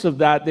process of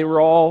that, they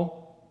were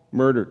all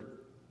murdered.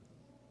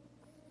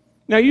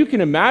 Now, you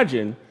can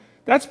imagine,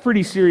 that's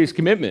pretty serious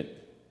commitment,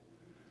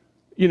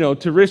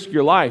 to risk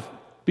your life,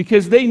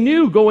 because they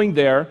knew going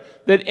there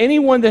that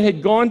anyone that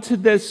had gone to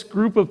this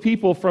group of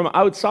people from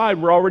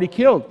outside were already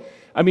killed.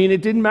 I mean,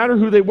 it didn't matter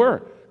who they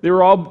were. They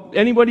were all,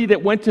 anybody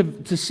that went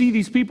to see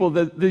these people,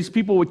 that these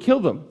people would kill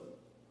them.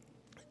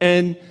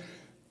 And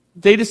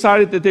they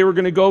decided that they were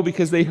going to go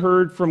because they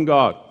heard from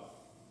God.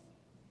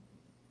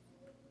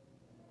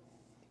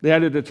 They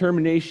had a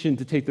determination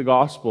to take the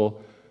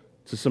gospel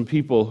to some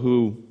people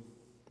who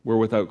were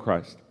without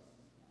Christ.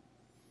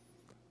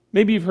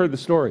 Maybe you've heard the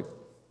story.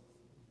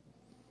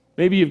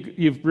 Maybe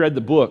you've read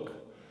the book.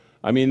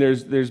 I mean,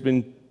 there's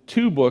been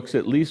 2 books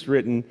at least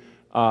written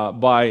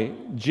by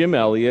Jim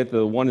Elliot,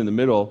 the one in the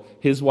middle.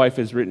 His wife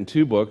has written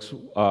 2 books,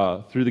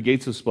 Through the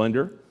Gates of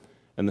Splendor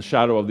and The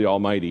Shadow of the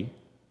Almighty.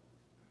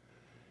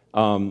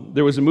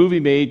 There was a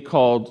movie made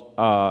called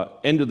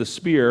End of the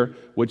Spear,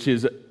 which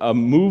is a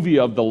movie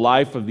of the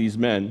life of these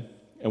men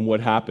and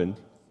what happened.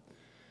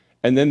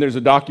 And then there's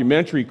a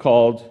documentary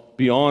called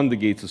Beyond the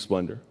Gates of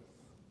Splendor.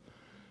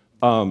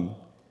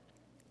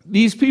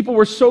 These people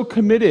were so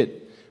committed.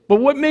 But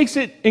what makes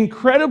it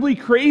incredibly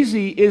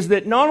crazy is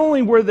that not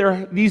only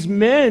were these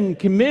men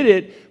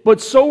committed,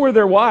 but so were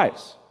their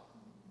wives.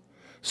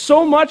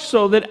 So much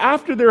so that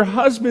after their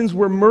husbands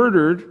were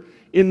murdered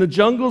in the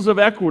jungles of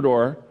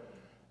Ecuador,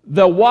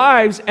 the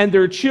wives and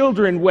their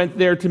children went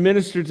there to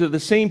minister to the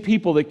same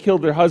people that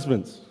killed their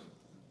husbands.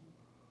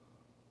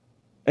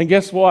 And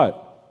guess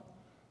what?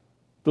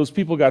 Those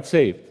people got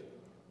saved.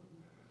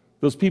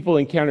 Those people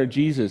encountered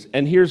Jesus.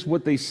 And here's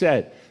what they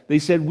said. They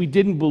said, we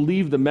didn't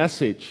believe the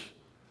message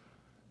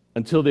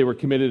until they were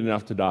committed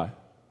enough to die.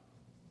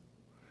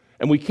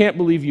 And we can't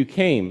believe you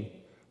came,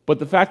 but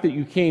the fact that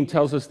you came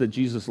tells us that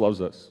Jesus loves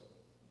us,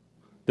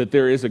 that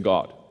there is a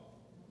God.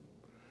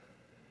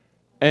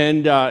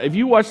 And if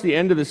you watch the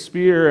End of the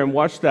Spear and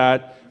watch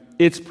that,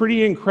 it's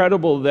pretty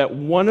incredible that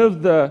one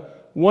of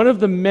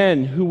the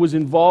men who was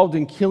involved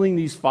in killing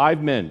these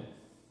 5 men,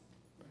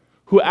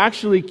 who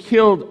actually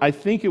killed, I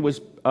think it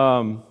was,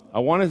 I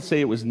want to say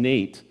it was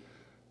Nate,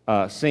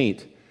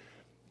 Saint.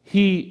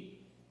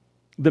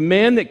 The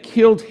man that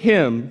killed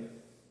him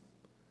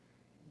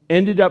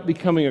ended up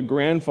becoming a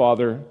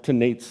grandfather to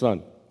Nate's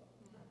son.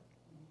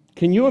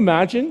 Can you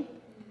imagine?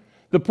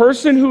 The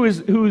person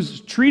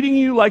who's treating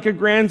you like a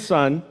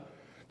grandson,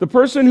 the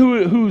person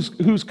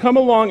who's come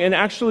along and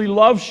actually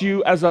loves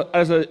you as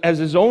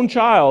his own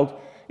child,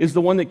 is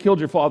the one that killed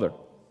your father.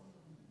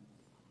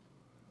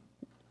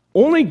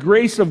 Only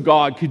grace of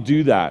God could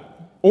do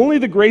that. Only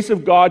the grace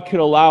of God could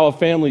allow a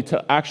family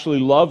to actually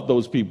love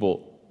those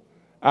people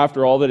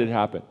after all that had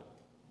happened.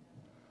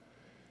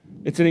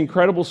 It's an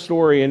incredible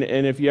story, and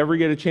if you ever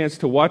get a chance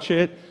to watch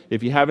it,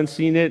 if you haven't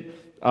seen it,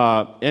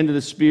 End of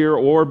the Spear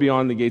or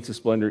Beyond the Gates of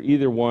Splendor,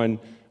 either one,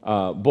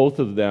 both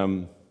of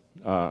them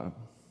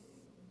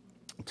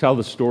tell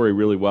the story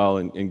really well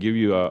and give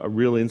you a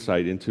real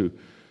insight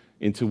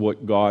into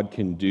what God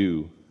can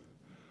do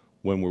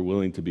when we're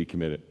willing to be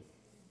committed.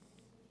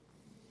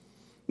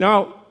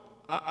 Now,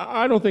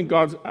 I don't think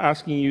God's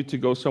asking you to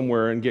go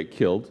somewhere and get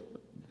killed.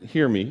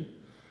 Hear me.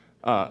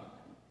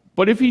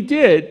 But if he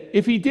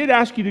did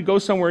ask you to go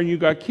somewhere and you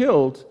got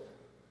killed,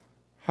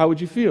 how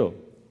would you feel?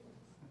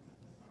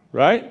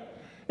 Right?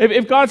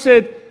 If God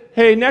said,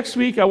 hey, next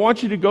week I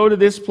want you to go to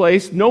this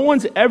place, no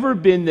one's ever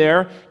been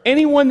there,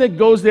 anyone that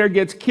goes there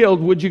gets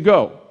killed, would you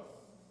go?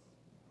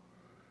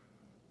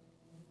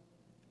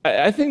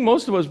 I think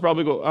most of us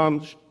probably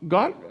go,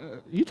 God,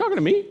 you talking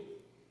to me?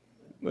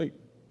 Like,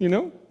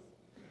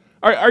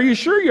 Are you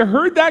sure you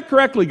heard that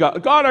correctly,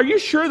 God? God, are you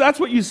sure that's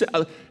what you said?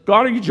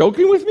 God, are you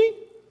joking with me?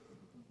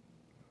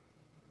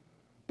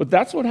 But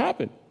that's what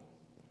happened.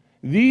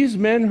 These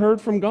men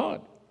heard from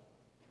God.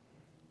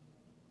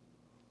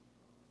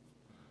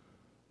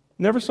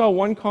 Never saw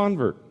one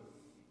convert.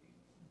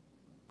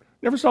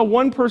 Never saw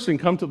one person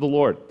come to the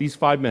Lord, these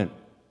 5 men.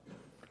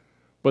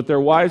 But their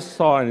wives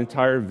saw an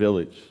entire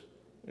village,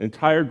 an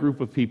entire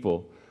group of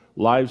people,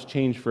 lives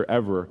changed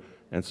forever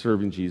and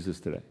serving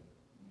Jesus today.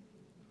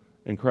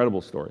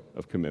 Incredible story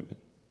of commitment.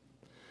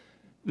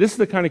 This is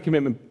the kind of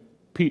commitment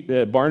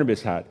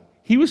Barnabas had.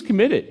 He was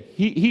committed.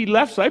 He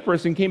left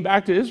Cyprus and came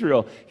back to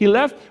Israel. He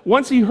left,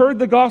 once he heard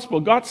the gospel,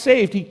 got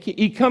saved,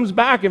 he comes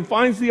back and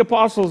finds the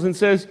apostles and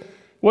says,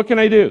 what can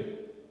I do?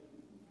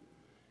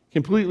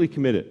 Completely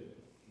committed.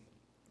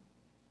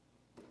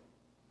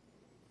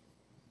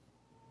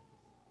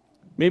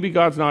 Maybe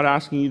God's not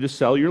asking you to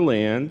sell your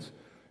land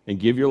and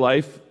give your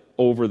life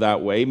over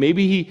that way.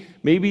 Maybe,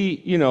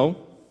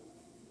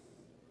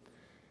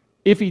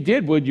 if he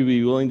did, would you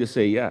be willing to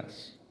say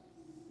yes?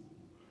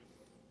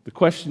 The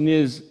question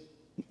is,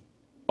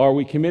 are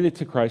we committed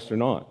to Christ or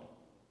not?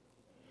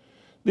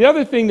 The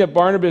other thing that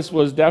Barnabas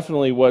was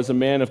definitely was a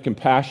man of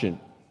compassion.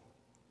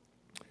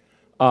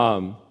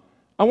 I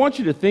want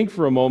you to think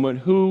for a moment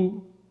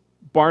who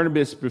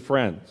Barnabas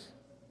befriends.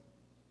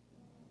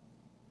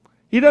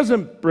 He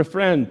doesn't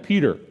befriend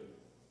Peter.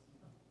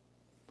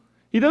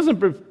 He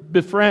doesn't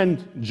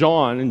befriend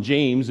John and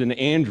James and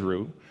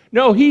Andrew.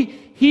 No,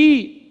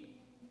 he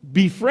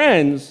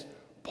befriends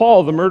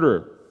Paul the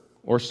murderer,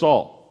 or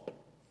Saul,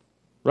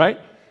 right?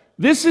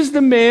 This is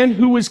the man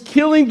who was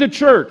killing the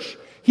church.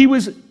 He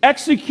was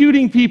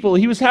executing people.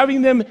 He was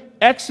having them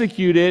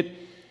executed,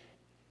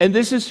 and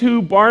this is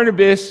who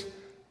Barnabas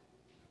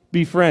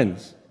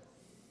befriends.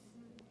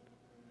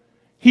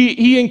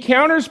 He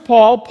encounters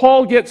Paul.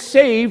 Paul gets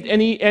saved,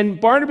 and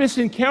Barnabas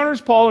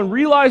encounters Paul and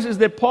realizes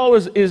that Paul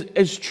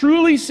is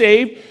truly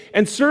saved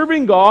and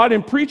serving God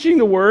and preaching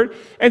the word,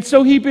 and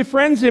so he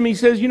befriends him. He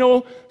says,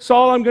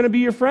 Saul, I'm going to be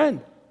your friend.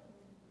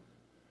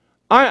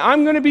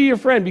 I'm going to be your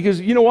friend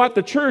because you know what?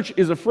 The church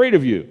is afraid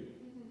of you.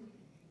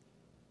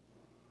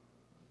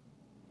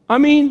 I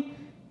mean,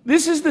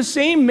 this is the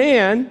same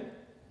man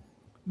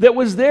that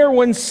was there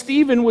when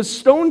Stephen was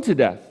stoned to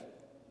death.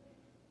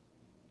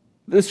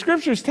 The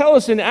scriptures tell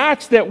us in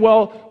Acts that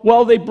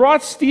while they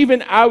brought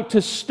Stephen out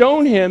to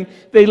stone him,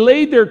 they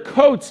laid their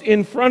coats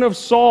in front of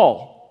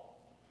Saul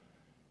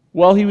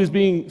while he was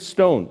being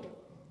stoned.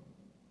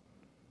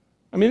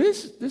 I mean,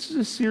 this is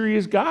a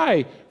serious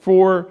guy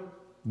for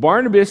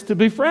Barnabas to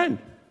befriend.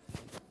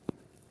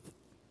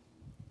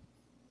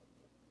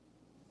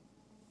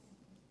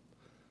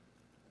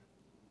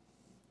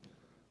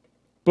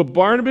 But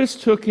Barnabas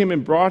took him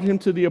and brought him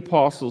to the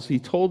apostles. He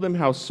told them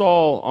how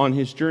Saul on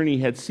his journey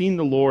had seen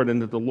the Lord and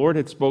that the Lord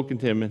had spoken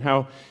to him and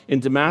how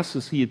in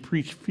Damascus he had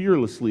preached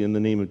fearlessly in the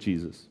name of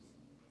Jesus.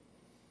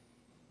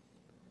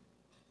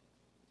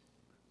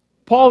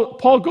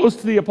 Barnabas goes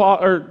to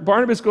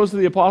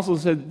the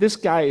apostles and said, this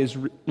guy is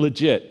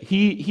legit.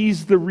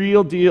 He's the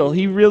real deal.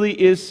 He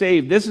really is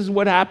saved. This is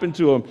what happened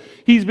to him.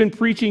 He's been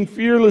preaching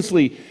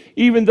fearlessly,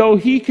 even though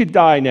he could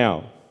die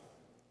now.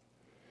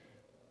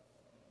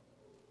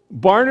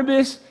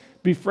 Barnabas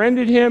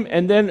befriended him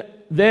and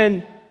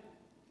then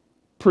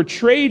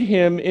portrayed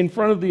him in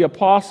front of the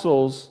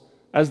apostles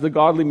as the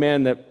godly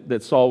man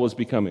that Saul was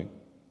becoming.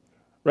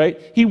 Right?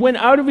 He went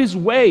out of his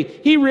way.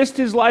 He risked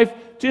his life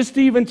just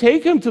to even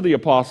take him to the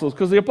apostles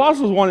because the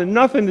apostles wanted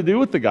nothing to do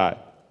with the guy.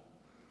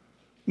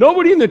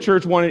 Nobody in the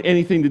church wanted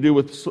anything to do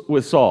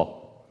with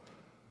Saul.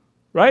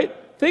 Right?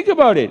 Think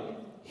about it.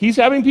 He's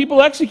having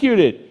people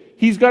executed.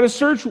 He's got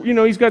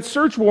he's got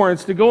search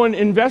warrants to go and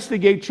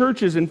investigate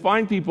churches and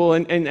find people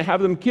and have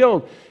them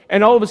killed.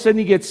 And all of a sudden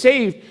he gets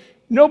saved.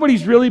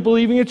 Nobody's really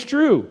believing it's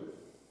true.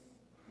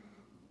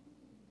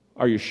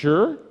 Are you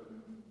sure?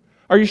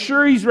 Are you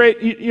sure he's right?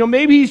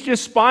 Maybe he's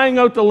just spying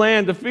out the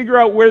land to figure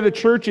out where the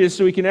church is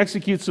so he can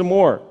execute some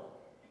more.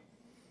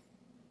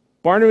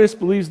 Barnabas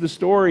believes the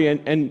story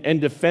and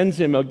defends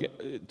him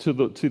to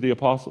the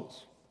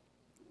apostles.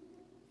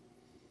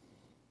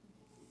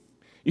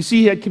 You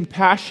see, he had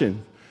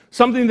compassion.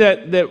 Something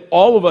that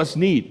all of us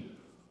need.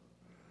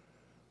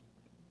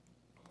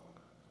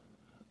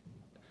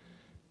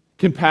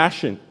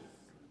 Compassion.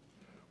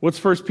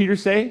 What's 1 Peter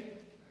say? It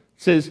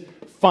says,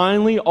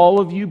 finally, all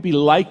of you be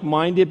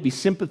like-minded, be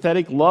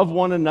sympathetic, love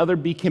one another,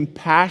 be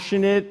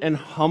compassionate and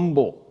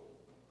humble.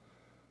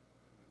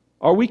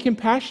 Are we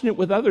compassionate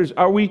with others?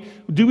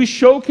 Do we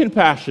show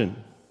compassion?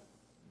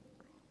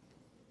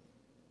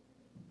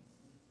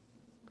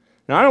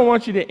 Now, I don't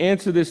want you to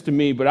answer this to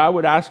me, but I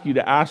would ask you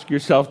to ask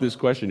yourself this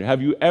question.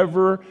 Have you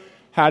ever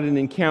had an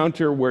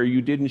encounter where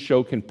you didn't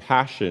show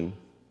compassion?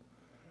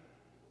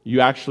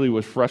 You actually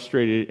was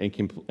frustrated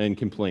and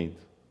complained.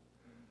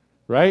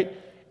 Right?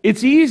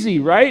 It's easy,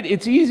 right?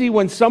 It's easy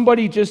when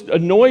somebody just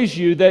annoys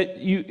you that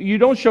you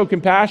don't show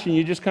compassion.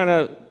 You just kind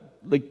of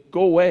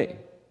go away.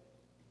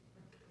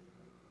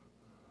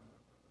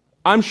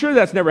 I'm sure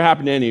that's never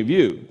happened to any of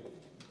you.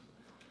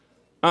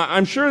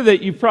 I'm sure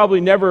that you've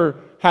probably never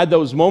had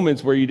those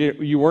moments where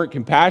you weren't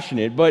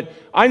compassionate, but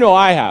I know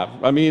I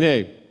have. I mean,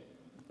 hey,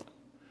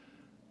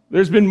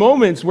 there's been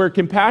moments where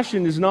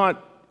compassion does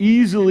not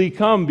easily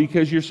come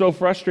because you're so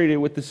frustrated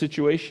with the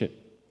situation.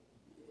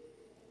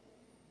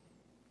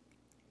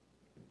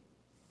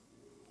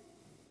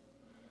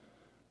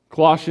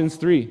 Colossians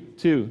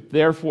 3:2.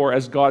 Therefore,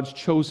 as God's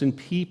chosen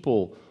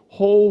people,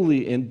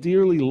 holy and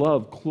dearly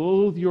loved,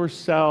 clothe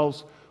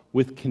yourselves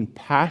with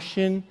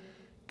compassion,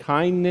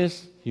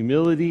 kindness,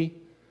 humility,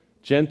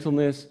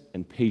 gentleness,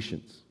 and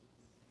patience.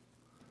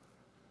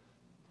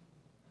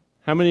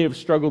 How many have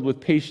struggled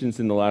with patience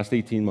in the last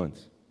 18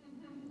 months?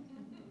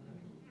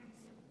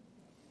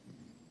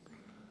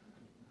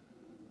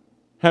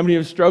 How many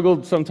have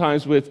struggled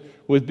sometimes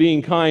with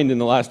being kind in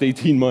the last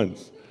 18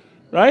 months?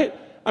 Right?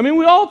 I mean,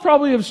 we all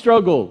probably have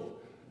struggled.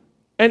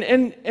 And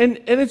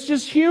it's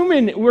just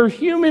human. We're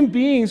human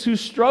beings who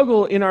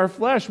struggle in our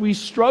flesh. We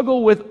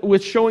struggle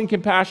with showing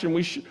compassion.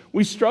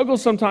 We struggle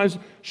sometimes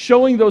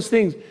showing those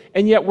things,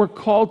 and yet we're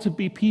called to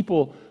be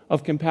people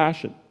of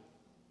compassion.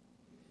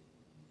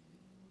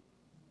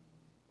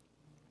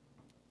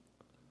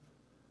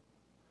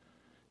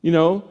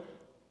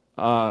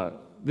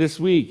 This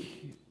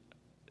week,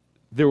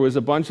 there was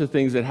a bunch of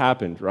things that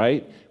happened,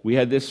 right? We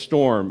had this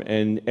storm,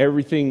 and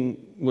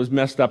everything was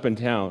messed up in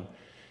town.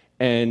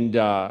 And,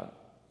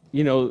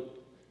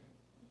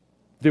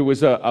 there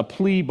was a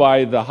plea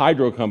by the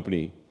hydro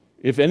company.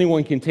 If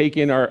anyone can take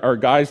in our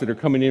guys that are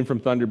coming in from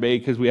Thunder Bay,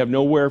 because we have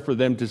nowhere for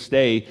them to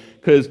stay,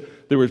 because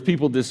there was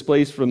people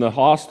displaced from the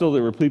hostel,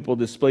 there were people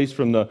displaced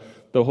from the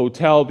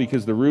hotel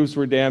because the roofs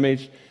were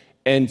damaged.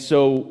 And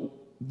so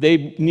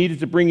they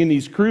needed to bring in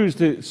these crews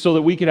so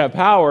that we could have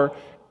power,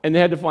 and they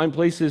had to find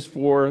places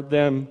for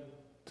them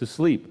to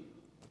sleep.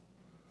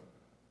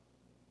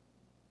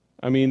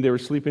 I mean, they were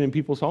sleeping in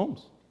people's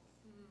homes.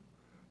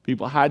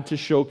 People had to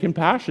show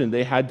compassion.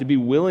 They had to be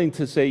willing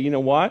to say, you know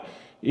what?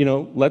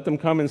 Let them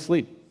come and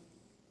sleep.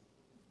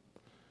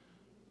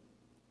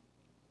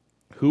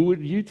 Who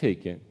would you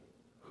take in?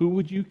 Who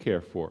would you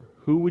care for?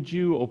 Who would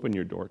you open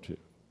your door to?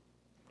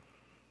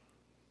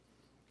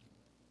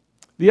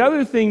 The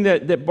other thing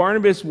that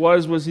Barnabas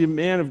was a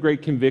man of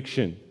great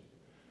conviction.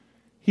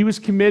 He was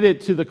committed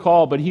to the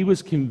call, but he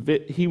was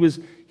committed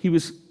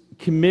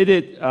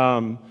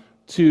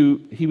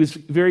he was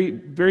very,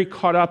 very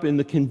caught up in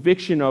the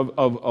conviction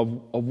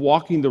of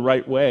walking the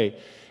right way.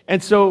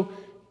 And so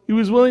he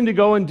was willing to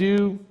go and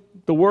do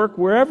the work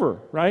wherever,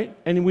 right?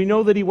 And we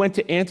know that he went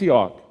to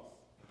Antioch.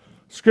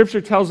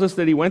 Scripture tells us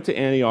that he went to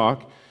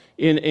Antioch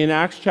in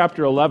Acts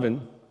chapter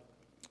 11.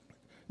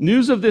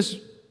 News of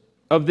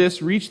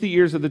this reached the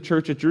ears of the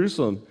church at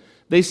Jerusalem.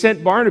 They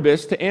sent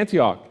Barnabas to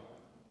Antioch.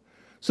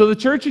 So the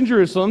church in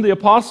Jerusalem, the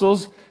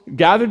apostles,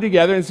 gathered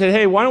together and said,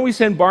 hey, why don't we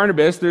send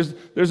Barnabas?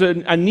 There's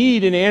a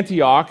need in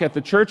Antioch, at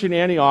the church in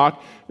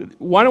Antioch.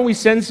 Why don't we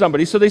send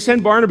somebody? So they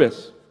sent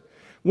Barnabas.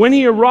 When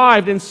he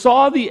arrived and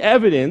saw the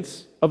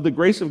evidence of the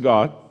grace of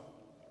God,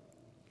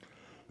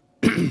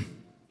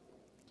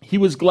 he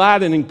was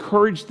glad and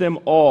encouraged them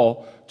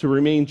all to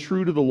remain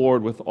true to the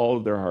Lord with all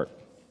of their heart.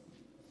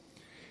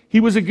 He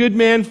was a good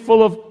man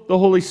full of the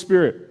Holy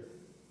Spirit.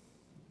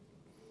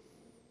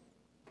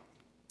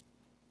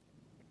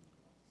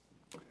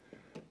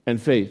 And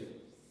faith.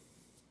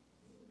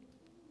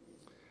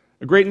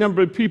 A great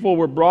number of people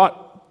were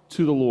brought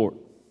to the Lord.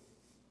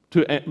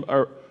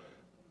 Were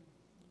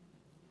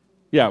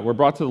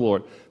brought to the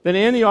Lord.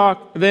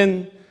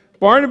 Then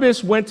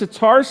Barnabas went to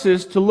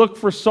Tarsus to look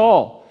for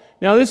Saul.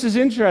 Now this is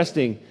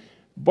interesting.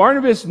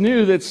 Barnabas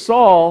knew that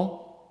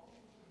Saul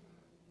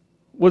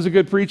was a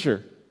good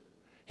preacher.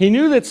 He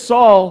knew that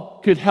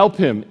Saul could help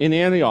him in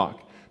Antioch.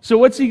 So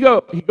what's he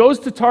go? He goes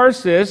to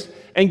Tarsus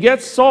and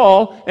gets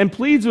Saul and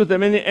pleads with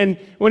him. And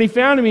when he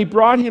found him, he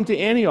brought him to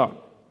Antioch.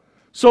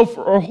 So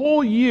for a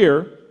whole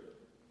year,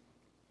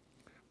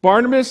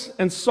 Barnabas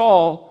and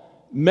Saul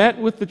met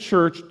with the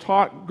church,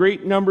 taught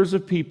great numbers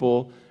of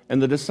people,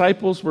 and the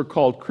disciples were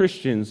called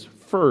Christians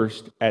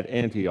first at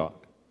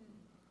Antioch.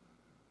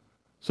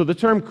 So the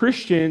term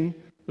Christian,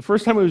 the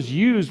first time it was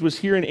used was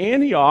here in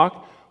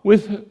Antioch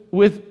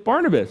with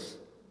Barnabas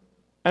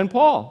and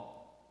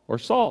Paul, or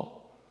Saul.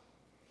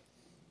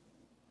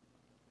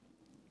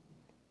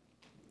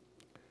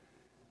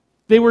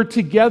 They were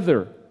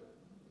together.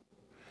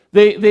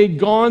 They'd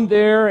gone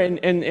there,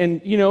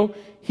 and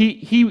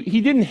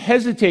he didn't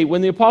hesitate.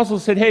 When the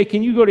apostles said, hey,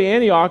 can you go to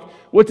Antioch?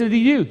 What did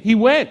he do? He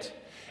went.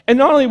 And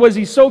not only was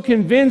he so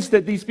convinced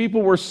that these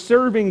people were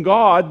serving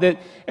God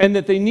and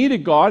that they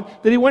needed God,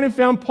 that he went and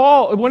found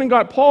Paul, went and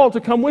got Paul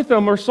to come with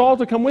them, or Saul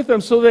to come with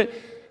them, so that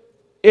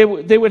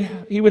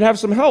he would have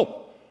some help.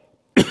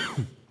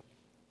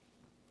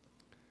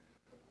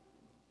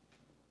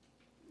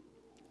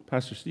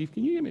 Pastor Steve,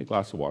 can you give me a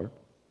glass of water?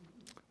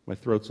 My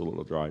throat's a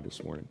little dry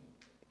this morning.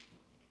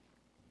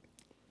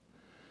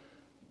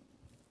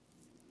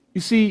 You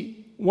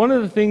see, one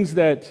of the things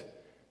that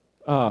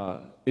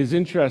is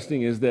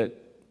interesting is that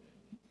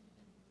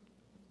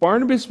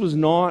Barnabas was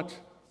not,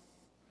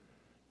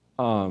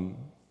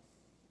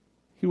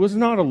 he was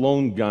not a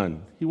lone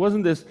gun. He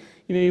wasn't this,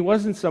 he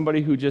wasn't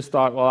somebody who just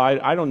thought, well,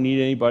 I don't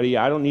need anybody,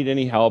 I don't need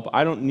any help,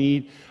 I don't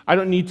need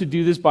to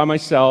do this by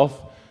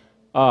myself.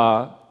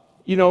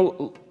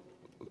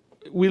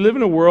 We live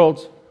in a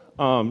world,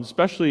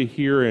 especially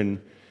here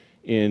in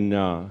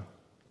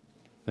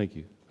thank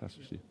you,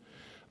 Pastor Steve.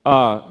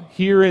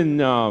 Here in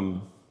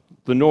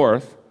the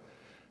north,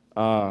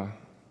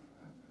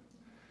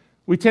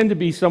 we tend to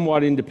be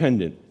somewhat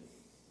independent.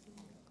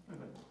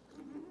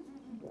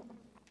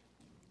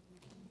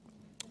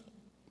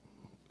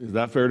 Is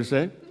that fair to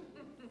say?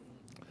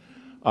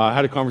 I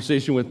had a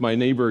conversation with my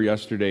neighbor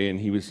yesterday, and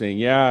he was saying,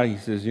 he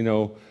says,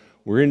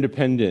 we're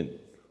independent.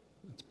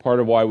 It's part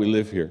of why we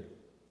live here.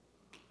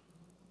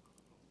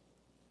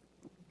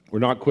 We're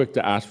not quick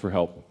to ask for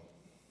help.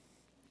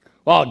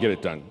 Well, I'll get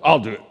it done. I'll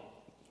do it.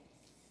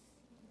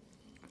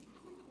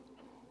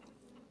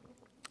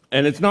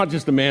 And it's not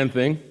just a man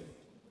thing,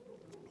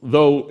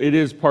 though it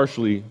is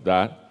partially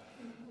that.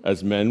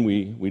 As men,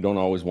 we don't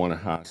always want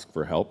to ask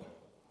for help.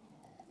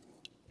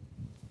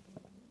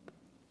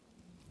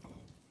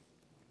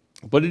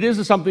 But it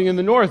is something in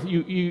the north.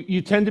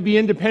 You tend to be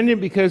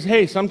independent because,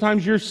 hey,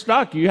 sometimes you're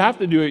stuck. You have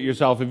to do it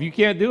yourself. If you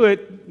can't do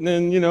it,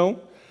 then,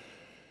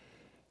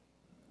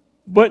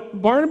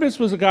 But Barnabas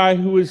was a guy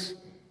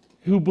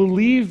who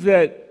believed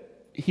that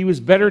he was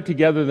better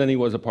together than he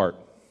was apart.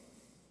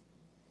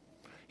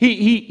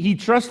 He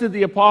trusted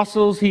the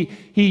apostles.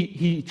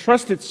 He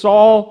trusted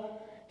Saul.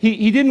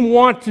 He didn't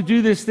want to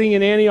do this thing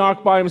in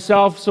Antioch by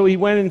himself, so he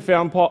went and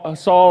found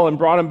Saul and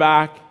brought him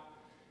back,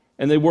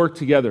 and they worked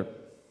together.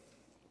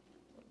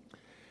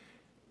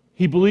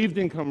 He believed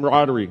in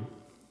camaraderie.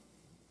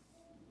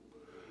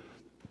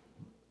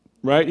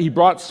 Right? He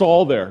brought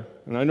Saul there.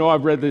 And I know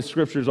I've read the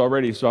scriptures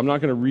already, so I'm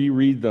not going to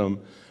reread them.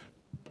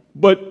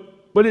 But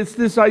it's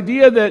this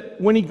idea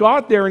that when he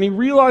got there and he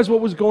realized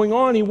what was going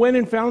on, he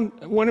went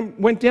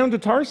down to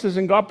Tarsus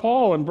and got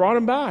Paul and brought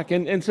him back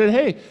and said,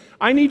 hey,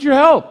 I need your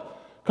help.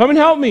 Come and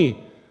help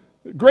me.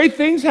 Great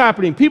things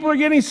happening. People are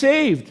getting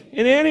saved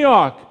in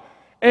Antioch.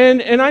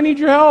 And I need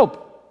your help.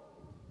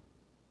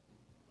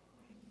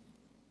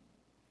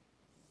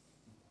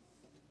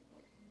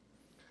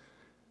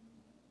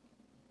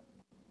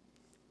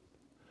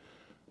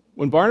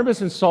 When Barnabas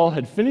and Saul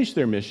had finished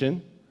their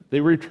mission, they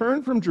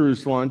returned from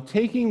Jerusalem,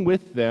 taking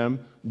with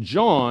them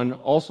John,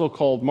 also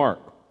called Mark.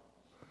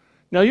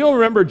 Now, you'll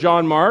remember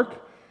John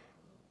Mark.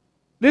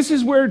 This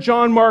is where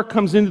John Mark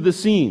comes into the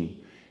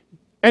scene.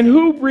 And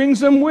who brings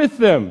them with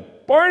them?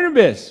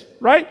 Barnabas,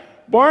 right?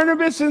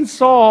 Barnabas and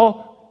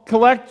Saul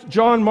collect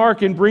John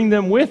Mark and bring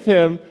them with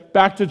him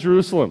back to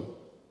Jerusalem.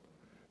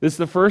 This is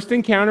the first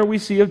encounter we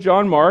see of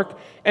John Mark.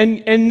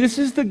 And this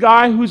is the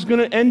guy who's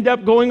going to end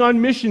up going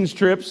on missions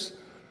trips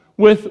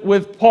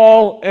with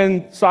Paul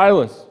and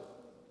Silas,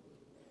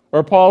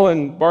 or Paul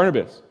and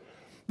Barnabas.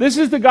 This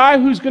is the guy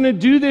who's going to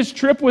do this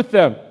trip with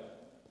them.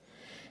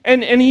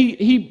 And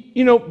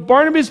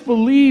Barnabas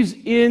believes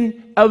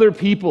in other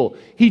people.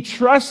 He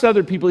trusts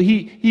other people.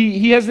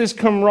 He has this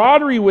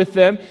camaraderie with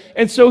them,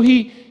 and so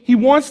he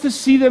wants to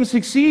see them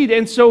succeed.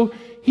 And so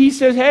he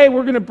says, hey,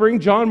 we're going to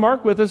bring John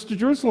Mark with us to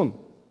Jerusalem.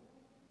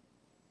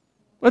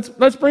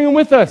 Let's bring him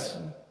with us.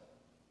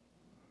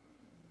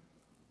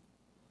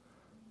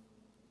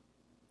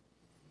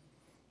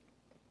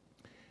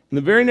 In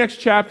the very next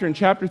chapter, in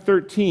chapter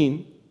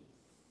 13,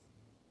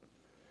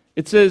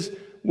 it says,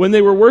 when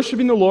they were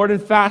worshiping the Lord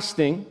and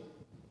fasting,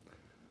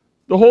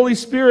 the Holy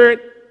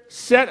Spirit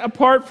set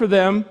apart for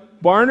them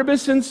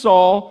Barnabas and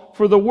Saul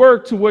for the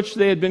work to which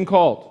they had been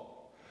called.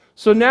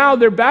 So now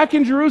they're back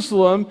in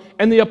Jerusalem,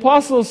 and the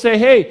apostles say,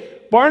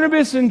 hey,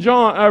 Barnabas and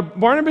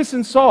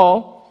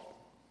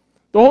Saul,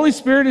 the Holy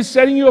Spirit is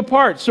setting you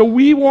apart, so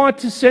we want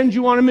to send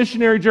you on a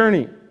missionary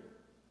journey.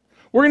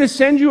 We're going to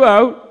send you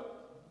out.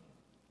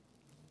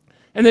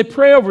 And they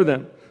pray over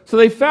them. So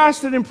they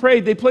fasted and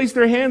prayed. They placed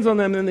their hands on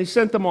them, and they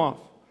sent them off.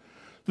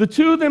 The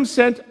two of them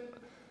sent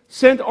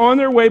on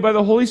their way by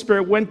the Holy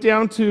Spirit went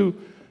down to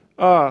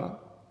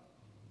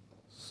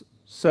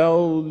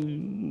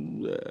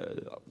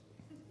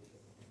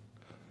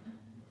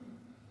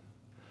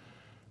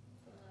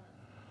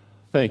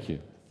thank you.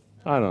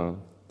 I don't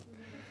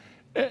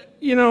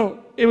know.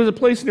 It was a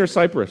place near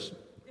Cyprus.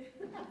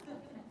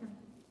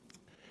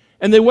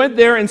 And they went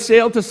there and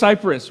sailed to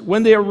Cyprus.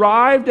 When they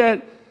arrived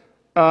at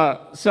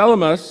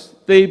Salamis,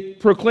 they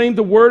proclaimed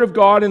the word of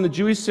God in the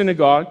Jewish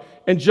synagogue,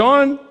 and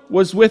John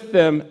was with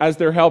them as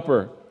their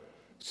helper.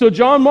 So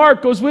John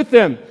Mark goes with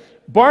them.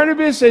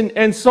 Barnabas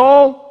and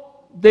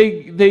Saul,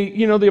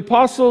 the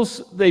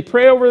apostles, they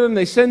pray over them,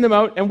 they send them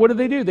out, and what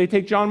do? They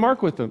take John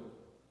Mark with them.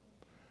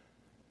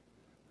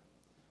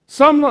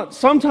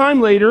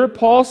 Sometime later,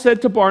 Paul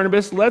said to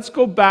Barnabas, let's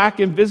go back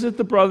and visit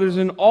the brothers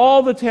in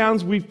all the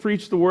towns we've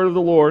preached the word of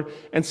the Lord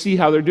and see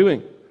how they're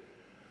doing.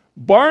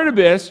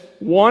 Barnabas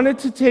wanted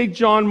to take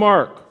John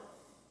Mark,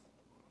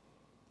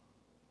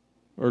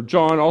 or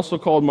John, also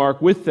called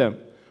Mark, with them.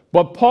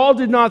 But Paul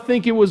did not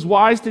think it was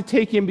wise to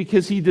take him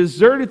because he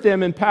deserted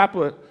them in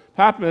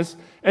Patmos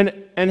and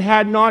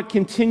had not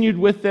continued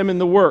with them in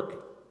the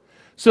work.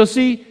 So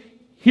see,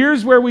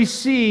 here's where we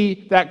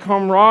see that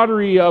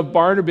camaraderie of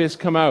Barnabas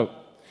come out.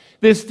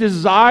 This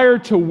desire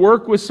to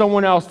work with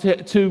someone else,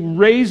 to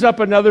raise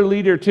up another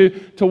leader,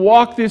 to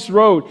walk this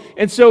road.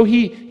 And so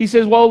he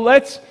says, well,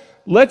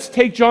 let's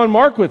take John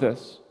Mark with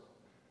us.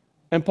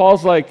 And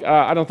Paul's like,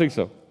 I don't think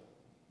so.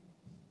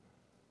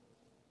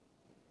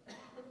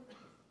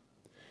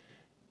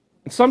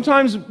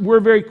 Sometimes we're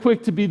very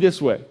quick to be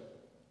this way.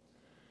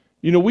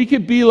 We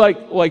could be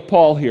like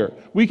Paul here.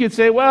 We could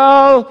say,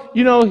 well,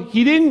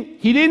 he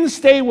didn't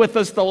stay with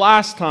us the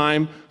last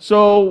time,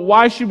 so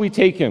why should we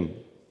take him?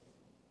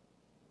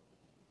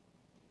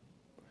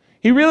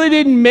 He really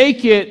didn't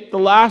make it the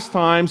last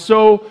time,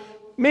 so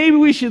maybe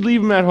we should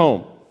leave him at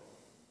home.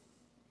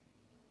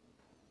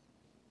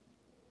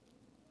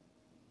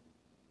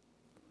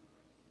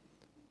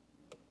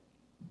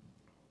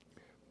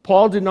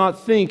 Paul did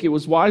not think it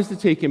was wise to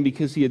take him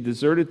because he had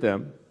deserted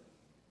them.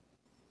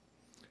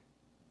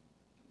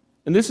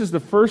 And this is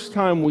the first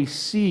time we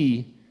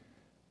see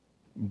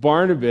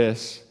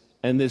Barnabas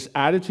and this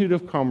attitude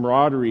of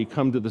camaraderie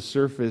come to the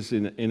surface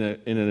in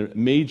a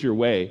major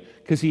way,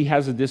 because he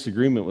has a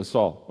disagreement with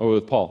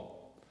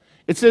Paul.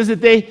 It says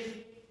that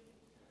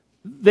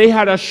they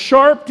had a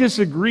sharp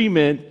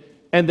disagreement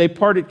and they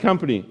parted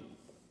company.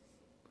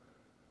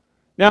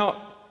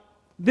 Now,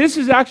 this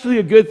is actually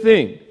a good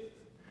thing.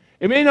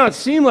 It may not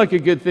seem like a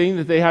good thing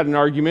that they had an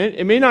argument.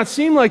 It may not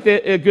seem like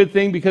a good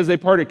thing because they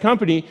parted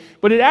company,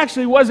 but it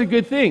actually was a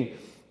good thing.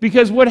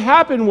 Because what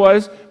happened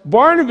was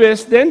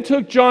Barnabas then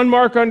took John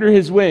Mark under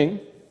his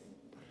wing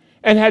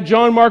and had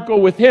John Mark go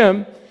with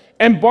him,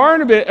 and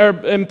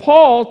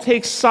Paul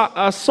takes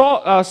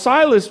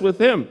Silas with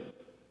him.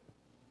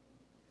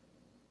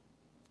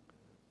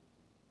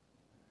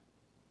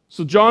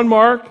 So John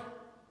Mark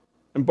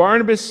and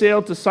Barnabas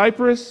sailed to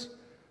Cyprus.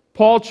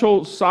 Paul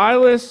chose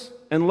Silas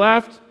and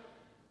left,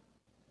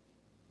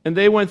 and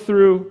they went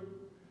through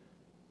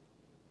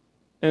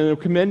and were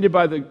commended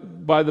by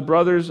the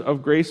brothers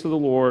of grace of the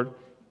Lord.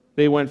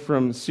 They went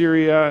from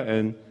Syria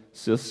and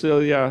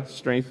Cilicia,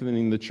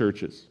 strengthening the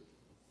churches.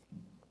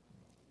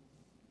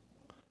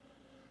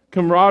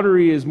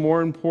 Camaraderie is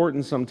more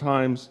important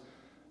sometimes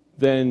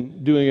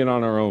than doing it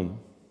on our own.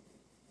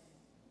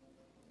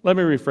 Let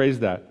me rephrase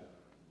that.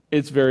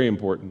 It's very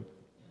important.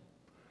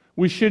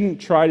 We shouldn't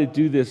try to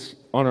do this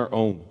on our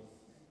own.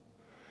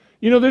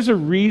 You know, there's a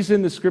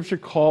reason the Scripture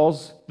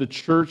calls the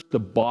church the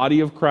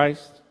body of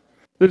Christ.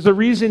 There's a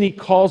reason he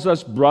calls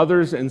us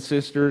brothers and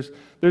sisters.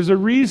 There's a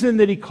reason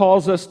that he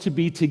calls us to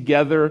be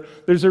together.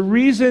 There's a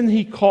reason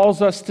he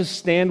calls us to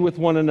stand with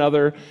one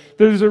another.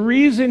 There's a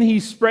reason he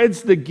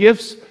spreads the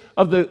gifts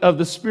of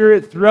the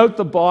Spirit throughout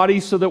the body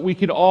so that we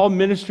could all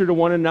minister to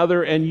one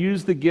another and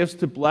use the gifts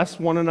to bless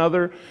one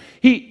another.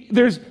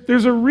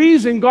 There's a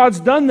reason God's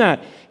done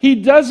that. He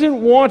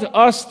doesn't want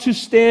us to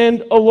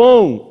stand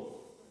alone.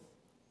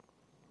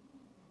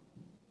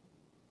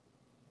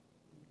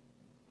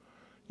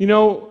 You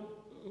know,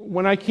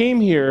 when I came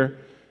here,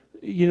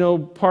 you know,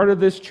 part of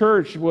this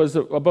church was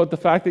about the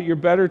fact that you're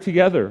better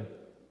together.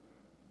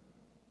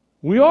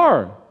 We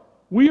are.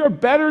 We are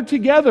better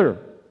together.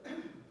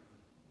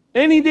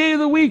 Any day of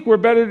the week, we're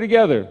better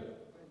together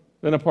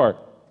than apart.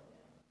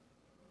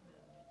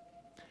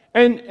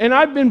 And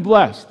I've been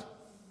blessed.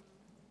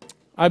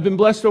 I've been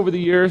blessed over the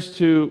years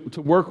to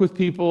work with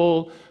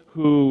people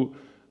who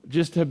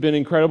just have been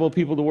incredible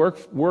people to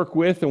work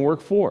with and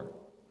work for.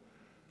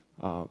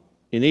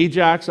 In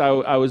Ajax,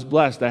 I was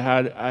blessed.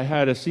 I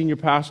had a senior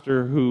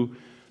pastor who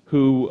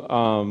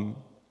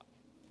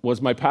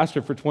was my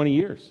pastor for 20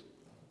 years,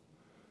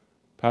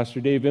 Pastor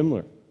Dave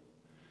Imler.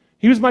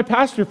 He was my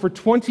pastor for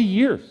 20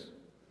 years.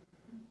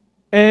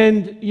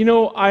 And, you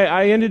know,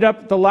 I ended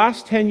up the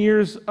last 10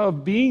 years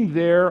of being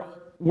there,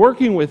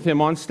 working with him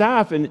on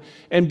staff and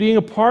being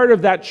a part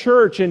of that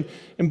church and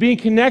being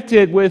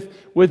connected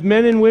with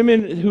men and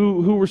women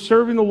who were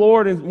serving the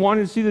Lord and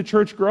wanted to see the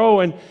church grow.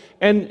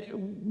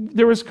 And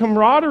there was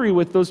camaraderie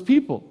with those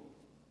people.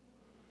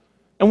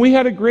 And we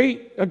had a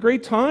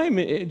great time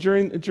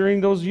during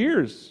those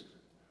years.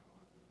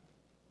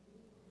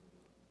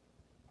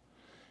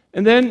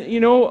 And then, you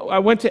know, I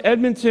went to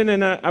Edmonton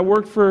and I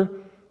worked for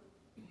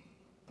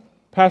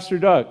Pastor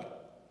Doug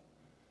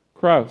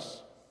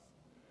Krause.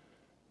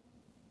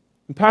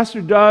 And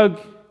Pastor Doug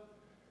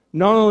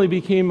not only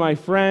became my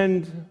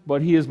friend,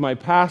 but he is my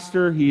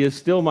pastor. He is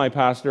still my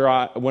pastor.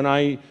 When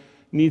I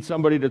need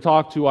somebody to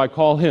talk to, I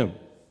call him.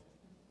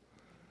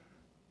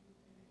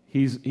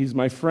 He's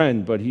my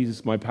friend, but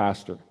he's my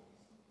pastor.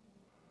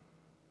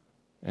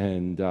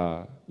 And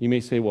you may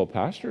say, well,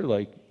 pastor,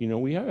 like, you know,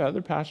 we have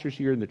other pastors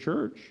here in the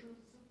church.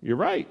 You're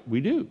right,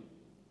 we do.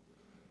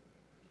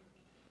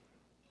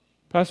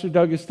 Pastor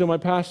Doug is still my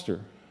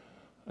pastor.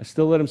 I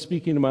still let him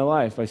speak into my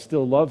life. I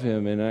still love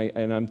him,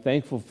 and I'm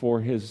thankful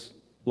for his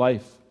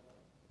life.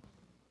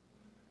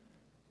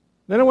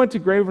 Then I went to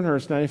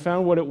Gravenhurst, and I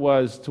found what it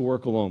was to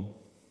work alone.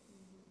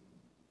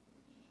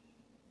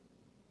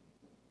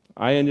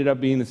 I ended up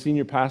being the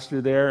senior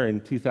pastor there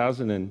in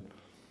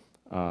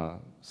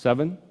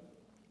 2007.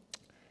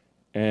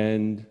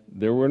 And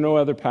there were no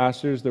other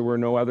pastors, there were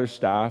no other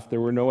staff, there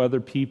were no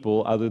other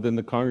people other than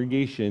the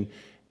congregation.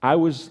 I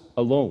was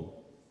alone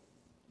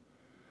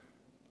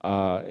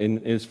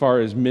as far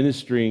as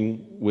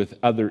ministering with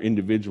other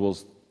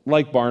individuals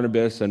like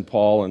Barnabas and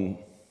Paul, and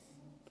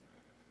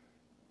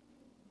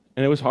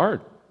it was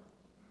hard.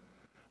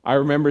 I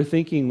remember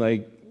thinking,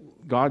 like,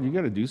 God, you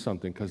got to do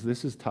something because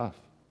this is tough.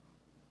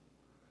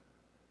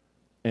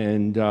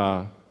 And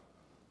God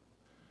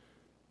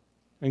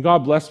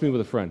blessed me with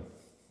a friend.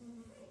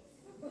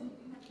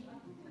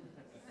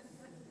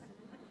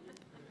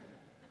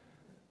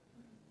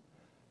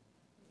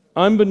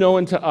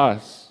 Unbeknown to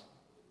us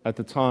at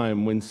the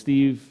time, when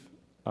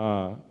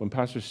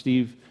Pastor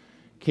Steve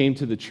came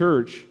to the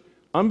church,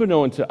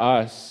 unbeknown to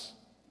us,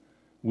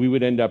 we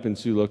would end up in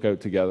Sioux Lookout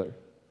together.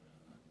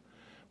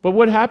 But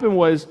what happened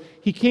was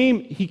he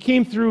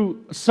came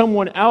through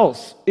someone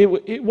else.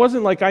 It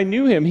wasn't like I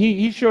knew him.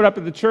 He showed up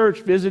at the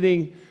church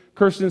visiting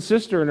Kirsten's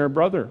sister and her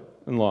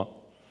brother-in-law.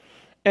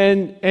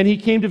 And he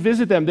came to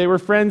visit them. They were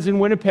friends in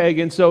Winnipeg,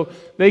 and so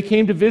they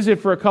came to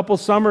visit for a couple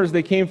summers.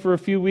 They came for a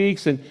few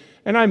weeks, and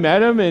I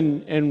met him,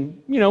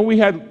 and you know, we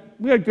had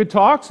good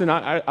talks, and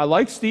I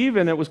liked Steve,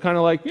 and it was kind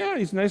of like, yeah,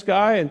 he's a nice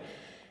guy.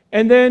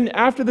 And then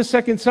after the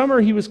second summer,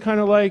 he was kind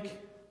of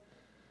like,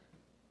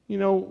 you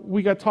know,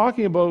 we got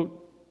talking about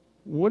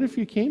what if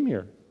you came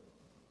here?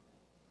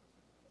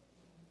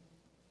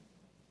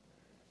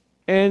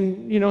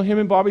 And, him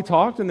and Bobby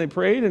talked and they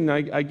prayed, and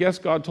I guess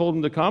God told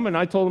him to come, and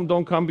I told him,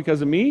 don't come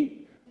because of me.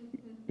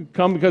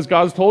 Come because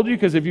God's told you,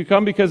 because if you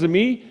come because of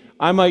me,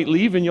 I might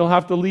leave and you'll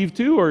have to leave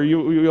too, or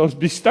you'll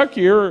be stuck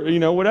here,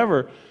 or,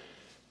 whatever.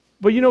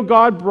 But,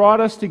 God brought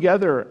us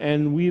together,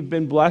 and we've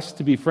been blessed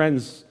to be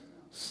friends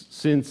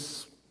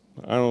since,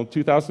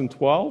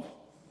 2012.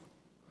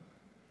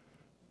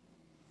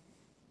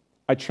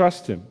 I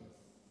trust him.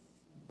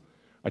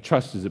 I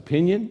trust his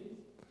opinion.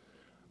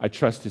 I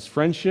trust his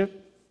friendship.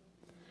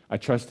 I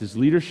trust his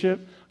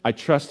leadership. I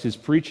trust his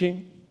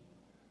preaching.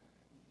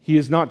 He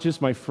is not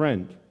just my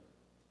friend.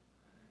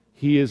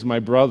 He is my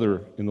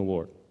brother in the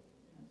Lord.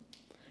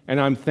 And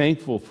I'm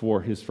thankful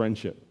for his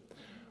friendship.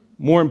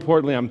 More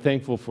importantly, I'm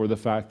thankful for the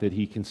fact that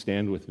he can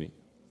stand with me.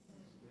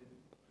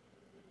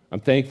 I'm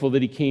thankful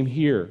that he came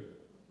here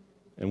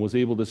and was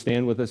able to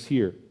stand with us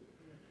here.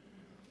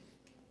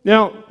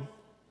 Now,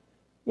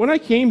 when I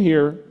came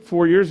here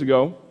 4 years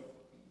ago,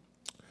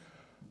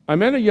 I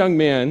met a young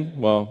man,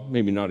 well,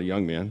 maybe not a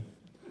young man.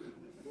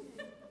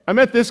 I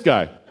met this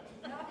guy.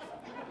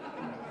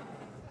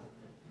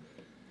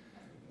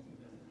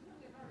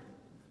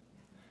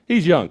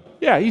 He's young.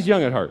 Yeah, he's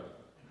young at heart.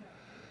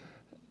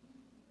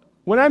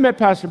 When I met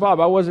Pastor Bob,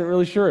 I wasn't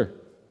really sure.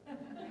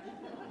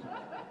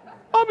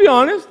 I'll be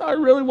honest, I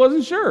really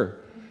wasn't sure.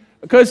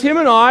 Because him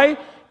and I,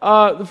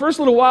 the first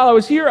little while I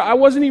was here, I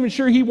wasn't even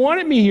sure he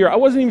wanted me here. I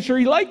wasn't even sure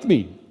he liked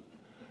me.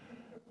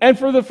 And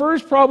for the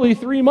first probably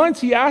 3 months,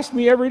 he asked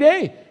me every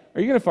day,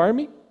 are you going to fire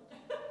me?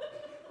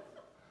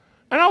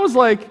 And I was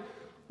like,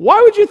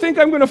 why would you think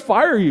I'm going to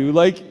fire you?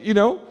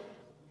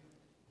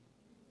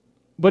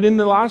 But in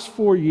the last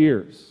 4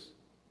 years,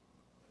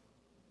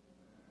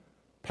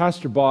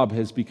 Pastor Bob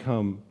has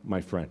become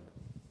my friend.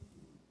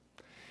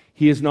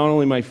 He is not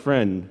only my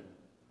friend,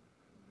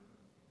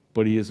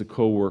 but he is a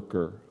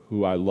co-worker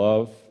who I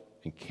love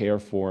and care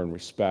for and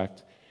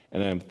respect,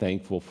 and I am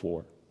thankful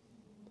for.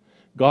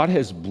 God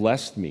has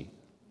blessed me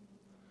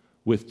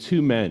with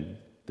 2 men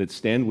that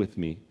stand with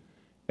me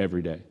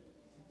every day.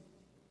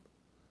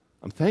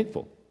 I'm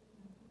thankful.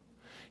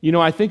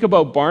 I think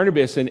about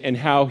Barnabas and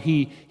how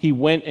he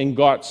went and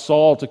got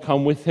Saul to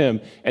come with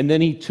him, and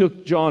then he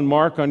took John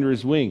Mark under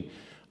his wing.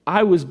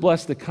 I was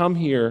blessed to come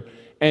here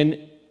and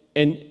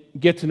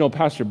get to know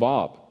Pastor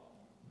Bob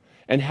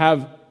and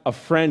have a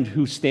friend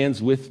who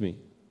stands with me.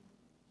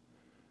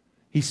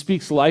 He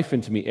speaks life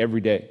into me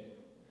every day.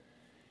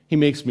 He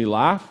makes me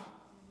laugh.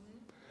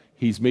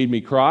 He's made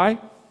me cry.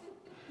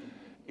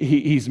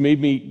 He's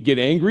made me get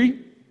angry.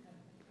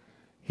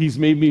 He's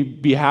made me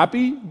be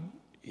happy.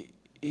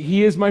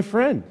 He is my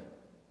friend.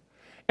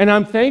 And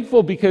I'm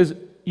thankful because,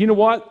 you know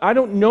what? I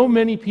don't know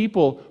many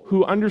people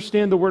who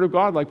understand the Word of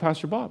God like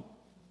Pastor Bob.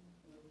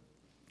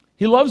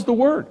 He loves the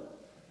Word.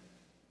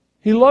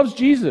 He loves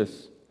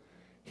Jesus.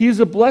 He is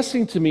a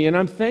blessing to me, and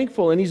I'm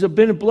thankful. And he's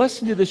been a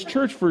blessing to this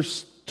church for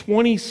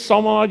 20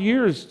 some odd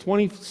years,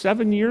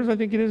 27 years, I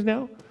think it is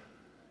now.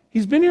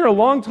 He's been here a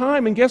long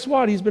time, and guess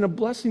what? He's been a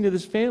blessing to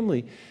this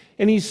family,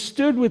 and he's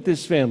stood with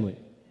this family.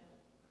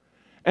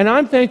 And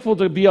I'm thankful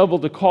to be able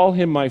to call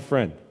him my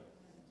friend.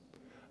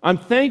 I'm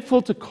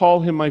thankful to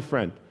call him my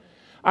friend.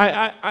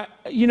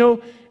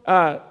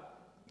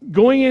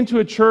 Going into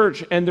a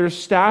church and there's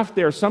staff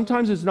there,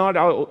 sometimes it's not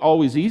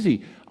always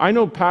easy. I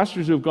know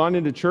pastors who have gone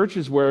into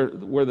churches where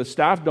the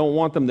staff don't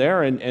want them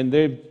there, and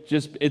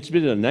it's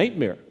been a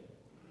nightmare.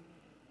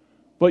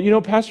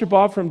 But Pastor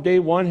Bob from day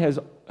one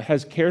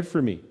has cared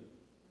for me.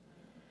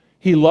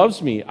 He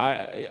loves me.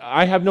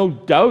 I have no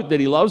doubt that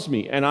he loves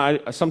me,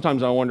 and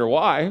sometimes I wonder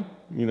why,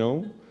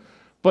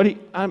 But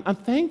I'm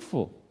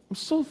thankful. I'm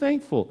so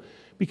thankful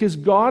because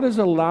God has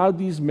allowed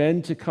these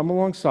men to come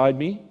alongside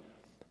me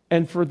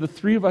and for the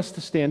 3 of us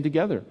to stand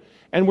together.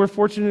 And we're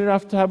fortunate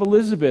enough to have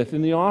Elizabeth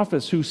in the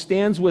office who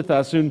stands with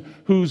us and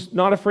who's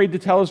not afraid to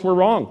tell us we're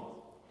wrong.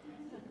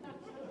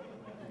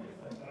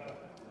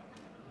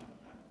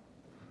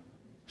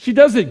 She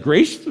does it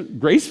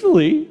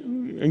gracefully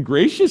and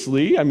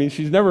graciously. I mean,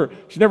 she's never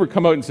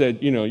come out and said,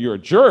 you're a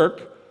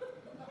jerk.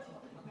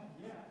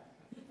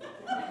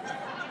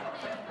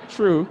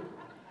 True.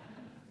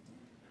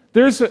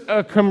 There's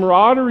a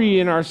camaraderie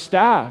in our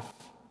staff.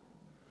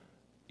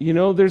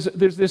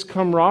 There's this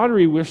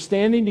camaraderie. We're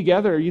standing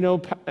together.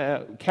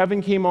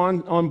 Kevin came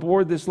on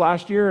board this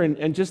last year,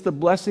 and just the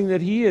blessing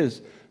that he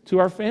is to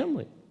our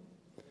family.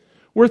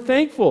 We're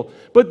thankful.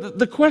 But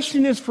the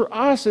question is for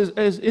us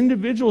as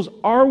individuals,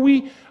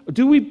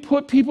 do we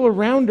put people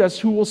around us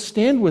who will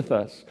stand with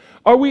us?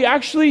 Are we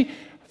actually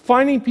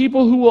finding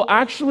people who will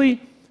actually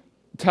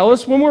tell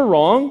us when we're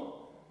wrong,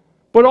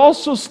 but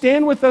also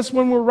stand with us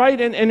when we're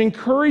right and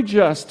encourage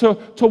us to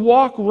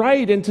walk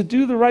right and to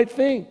do the right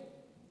thing?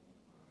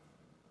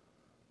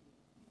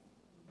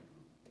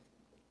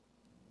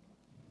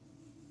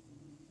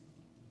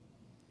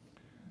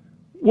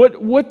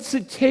 What's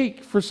it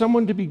take for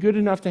someone to be good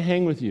enough to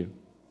hang with you?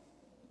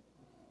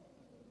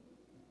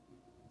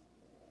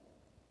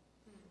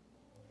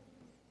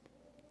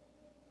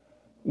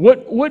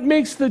 What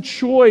makes the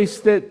choice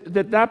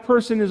that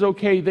person is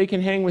okay, they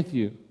can hang with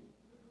you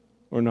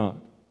or not?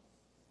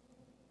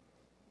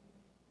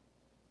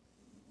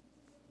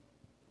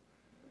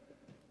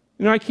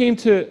 You know, I came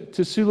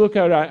to Sioux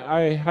Lookout.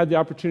 I had the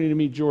opportunity to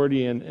meet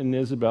Jordy and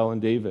Isabel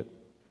and David.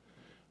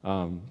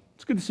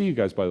 It's good to see you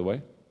guys, by the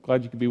way.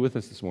 Glad you could be with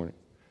us this morning.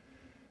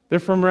 They're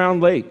from Round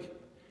Lake.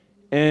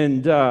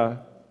 And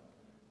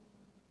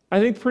I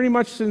think pretty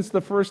much since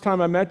the first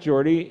time I met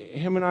Jordy,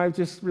 him and I have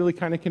just really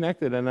kind of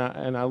connected, and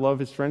I love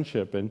his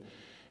friendship.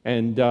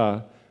 And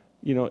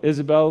you know,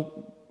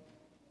 Isabel,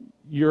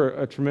 you're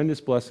a tremendous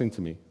blessing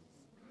to me.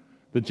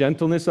 The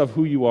gentleness of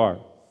who you are.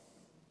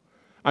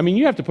 I mean,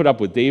 you have to put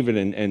up with David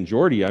and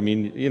Jordy. I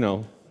mean, you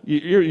know,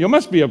 you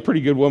must be a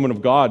pretty good woman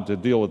of God to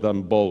deal with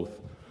them both.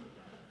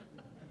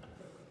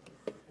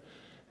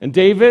 And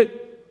David,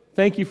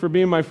 thank you for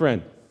being my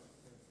friend.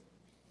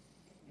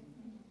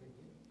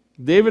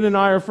 David and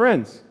I are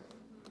friends.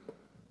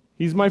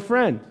 He's my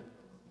friend.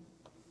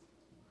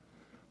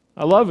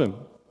 I love him.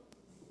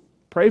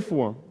 Pray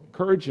for him.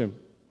 Encourage him.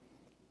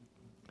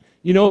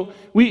 You know,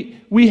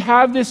 we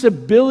have this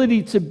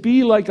ability to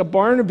be like a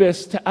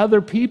Barnabas to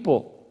other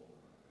people.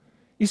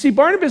 You see,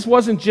 Barnabas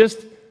wasn't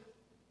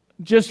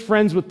just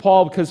friends with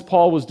Paul because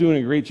Paul was doing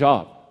a great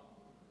job.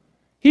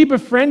 He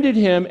befriended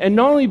him, and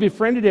not only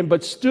befriended him,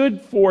 but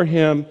stood for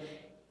him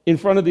in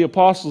front of the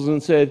apostles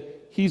and said,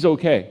 he's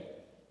okay.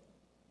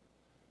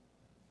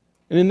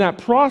 And in that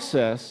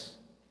process,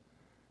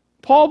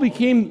 Paul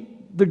became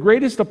the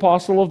greatest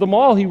apostle of them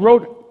all. He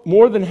wrote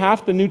more than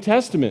half the New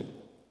Testament.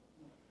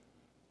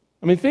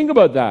 I mean, think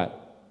about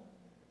that.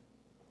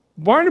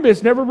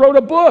 Barnabas never wrote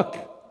a book.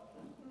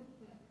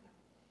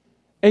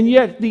 And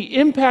yet, the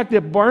impact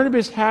that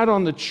Barnabas had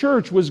on the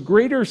church was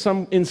greater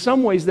in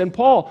some ways than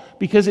Paul,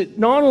 because it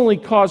not only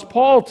caused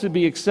Paul to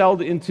be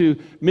excelled into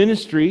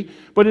ministry,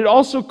 but it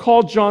also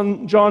called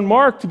John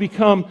Mark to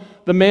become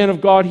the man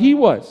of God he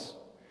was.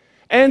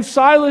 And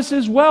Silas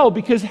as well,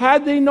 because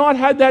had they not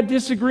had that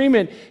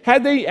disagreement,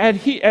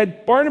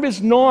 had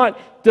Barnabas not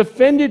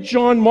defended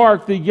John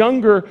Mark, the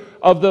younger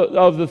of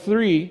the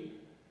three,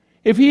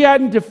 if he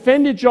hadn't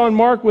defended John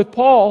Mark with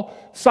Paul,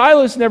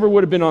 Silas never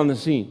would have been on the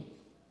scene.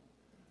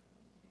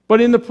 But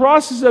in the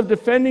process of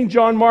defending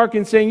John Mark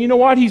and saying, you know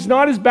what, he's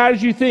not as bad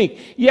as you think.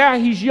 Yeah,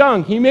 he's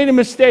young. He made a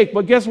mistake,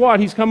 but guess what?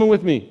 He's coming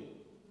with me.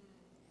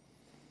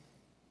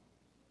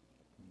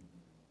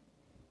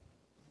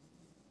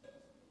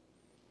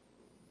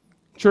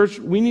 Church,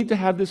 we need to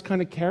have this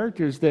kind of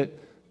characters that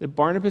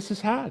Barnabas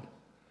has had.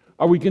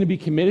 Are we going to be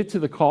committed to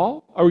the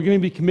call? Are we going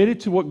to be committed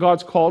to what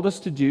God's called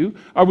us to do?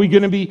 Are we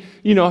going to be,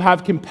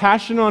 have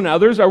compassion on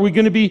others? Are we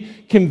going to be,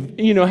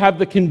 have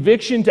the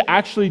conviction to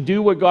actually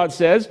do what God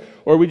says?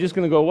 Or are we just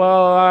going to go,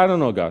 well, I don't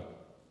know, God?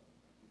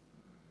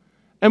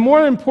 And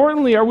more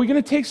importantly, are we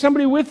going to take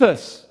somebody with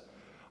us?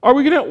 Are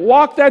we going to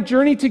walk that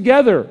journey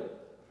together?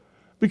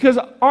 Because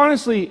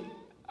honestly,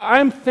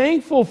 I'm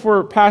thankful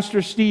for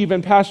Pastor Steve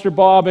and Pastor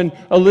Bob and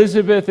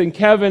Elizabeth and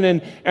Kevin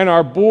and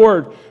our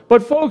board.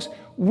 But folks,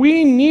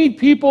 we need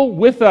people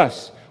with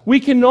us. We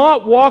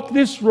cannot walk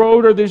this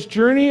road or this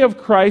journey of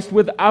Christ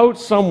without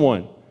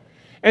someone.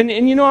 And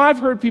I've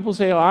heard people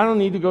say, oh, I don't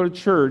need to go to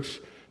church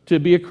to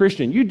be a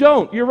Christian. You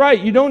don't. You're right.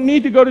 You don't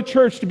need to go to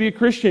church to be a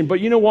Christian.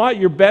 But you know what?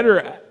 You're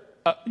better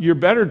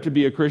to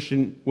be a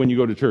Christian when you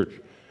go to church.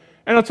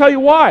 And I'll tell you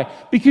why.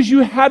 Because you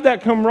have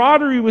that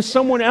camaraderie with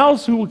someone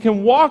else who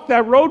can walk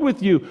that road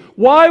with you.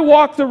 Why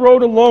walk the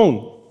road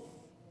alone?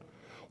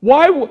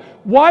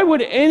 Why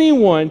would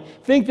anyone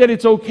think that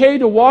it's okay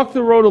to walk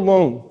the road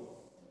alone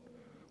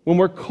when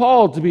we're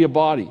called to be a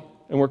body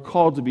and we're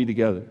called to be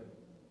together?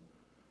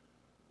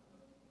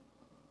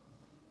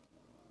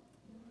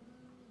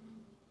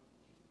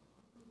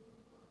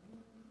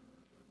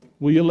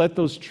 Will you let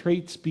those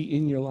traits be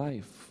in your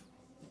life?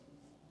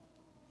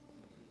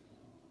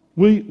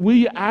 Will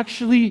you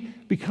actually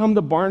become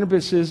the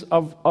Barnabases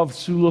of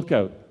Sioux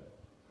Lookout?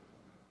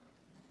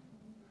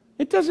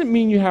 It doesn't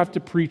mean you have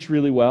to preach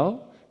really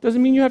well.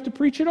 Doesn't mean you have to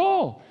preach at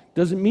all.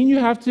 Doesn't mean you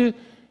have to,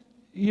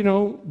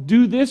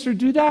 do this or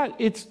do that.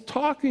 It's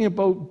talking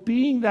about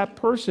being that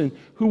person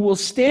who will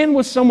stand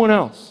with someone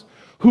else,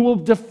 who will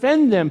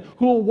defend them,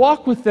 who will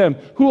walk with them,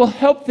 who will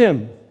help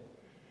them.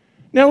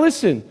 Now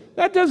listen,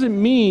 that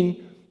doesn't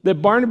mean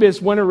that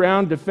Barnabas went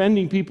around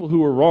defending people who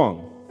were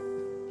wrong.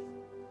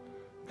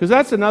 Because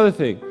that's another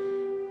thing.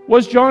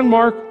 Was John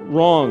Mark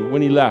wrong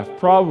when he left?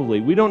 Probably.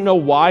 We don't know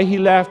why he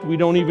left. We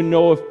don't even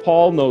know if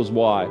Paul knows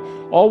why.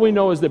 All we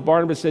know is that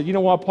Barnabas said, you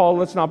know what, Paul,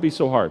 let's not be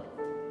so hard.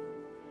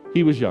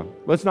 He was young.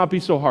 Let's not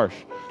be so harsh.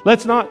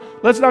 Let's not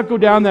go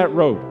down that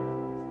road.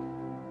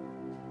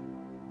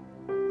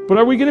 But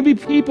are we going to be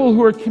people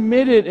who are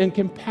committed and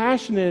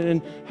compassionate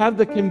and have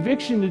the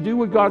conviction to do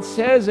what God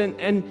says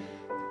and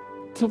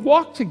to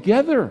walk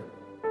together?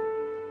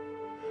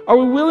 Are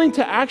we willing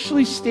to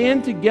actually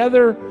stand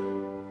together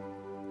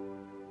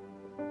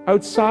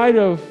outside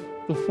of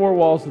the four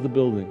walls of the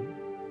building?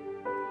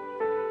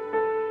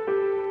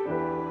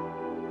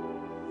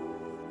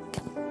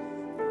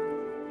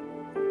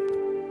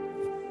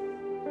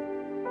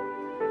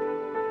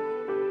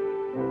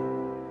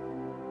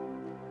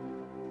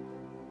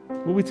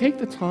 Will we take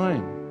the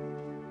time?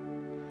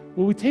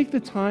 Will we take the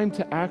time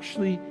to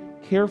actually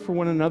care for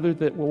one another,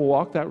 that we'll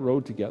walk that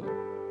road together?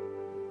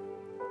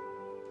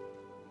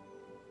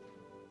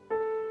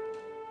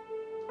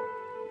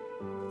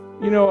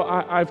 You know,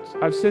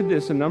 I've said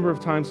this a number of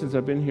times since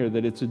I've been here,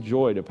 that it's a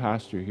joy to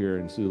pastor here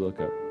in Sioux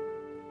Lookout.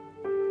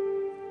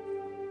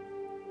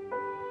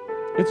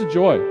 It's a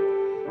joy.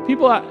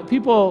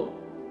 People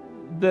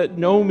that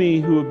know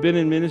me, who have been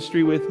in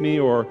ministry with me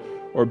or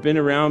been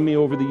around me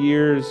over the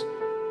years,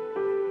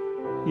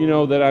 you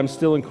know, that I'm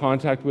still in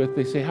contact with,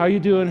 they say, "How you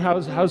doing?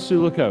 How's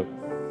Sioux Lookout?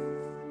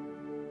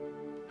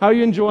 How are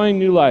you enjoying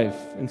New Life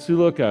in Sioux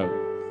Lookout?"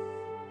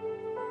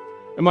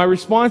 And my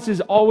response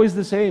is always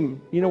the same.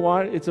 You know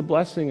what? It's a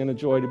blessing and a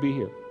joy to be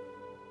here.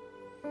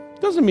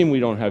 Doesn't mean we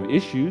don't have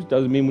issues.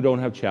 Doesn't mean we don't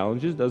have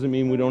challenges. Doesn't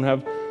mean we don't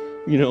have,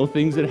 you know,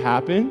 things that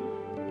happen.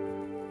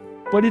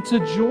 But it's a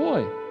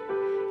joy.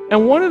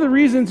 And one of the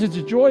reasons it's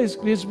a joy is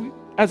because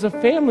as a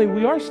family,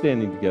 we are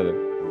standing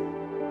together.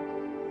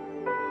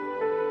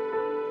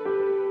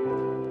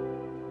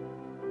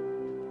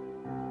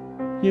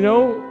 You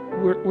know,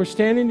 we're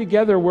standing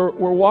together. We're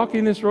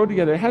walking this road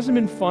together. It hasn't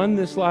been fun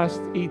this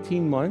last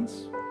 18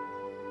 months,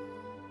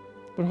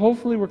 but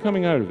hopefully we're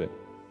coming out of it.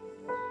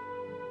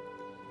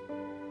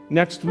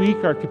 Next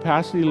week, our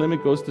capacity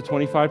limit goes to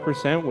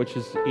 25%, which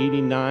is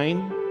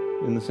 89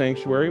 in the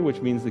sanctuary,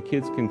 which means the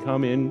kids can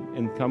come in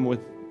and come with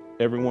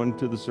everyone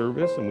to the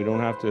service, and we don't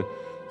have to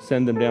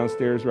send them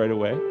downstairs right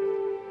away.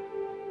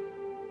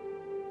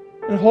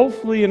 And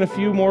hopefully in a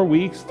few more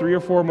weeks, 3 or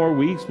 4 more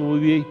weeks,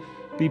 we'll be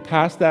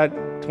past that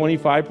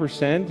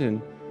 25%,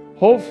 and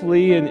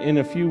hopefully in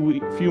a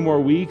few more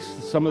weeks,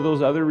 some of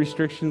those other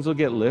restrictions will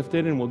get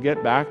lifted and we'll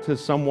get back to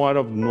somewhat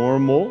of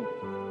normal.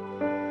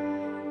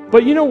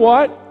 But you know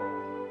what?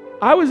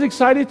 I was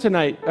excited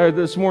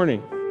this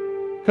morning,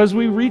 because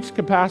we reached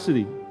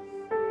capacity.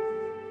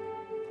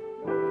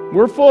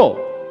 We're full.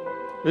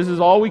 This is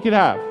all we could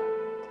have.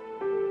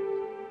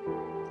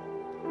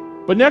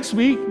 But next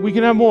week, we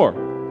can have more.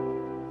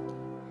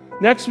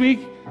 Next week,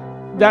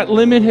 that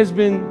limit has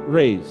been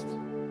raised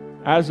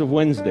as of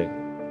Wednesday.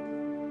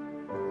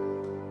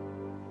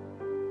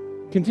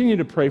 Continue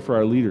to pray for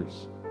our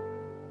leaders.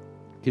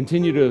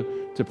 Continue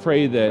to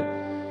pray that,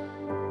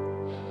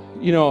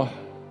 you know,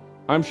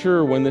 I'm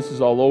sure when this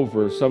is all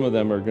over, some of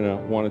them are going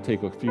to want to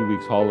take a few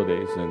weeks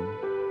holidays and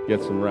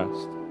get some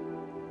rest.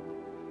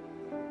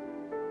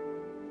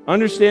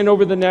 Understand,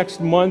 over the next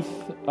month,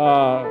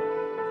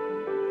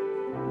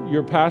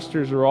 your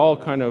pastors are all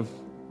kind of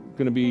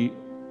going to be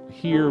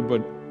here,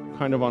 but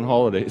kind of on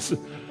holidays.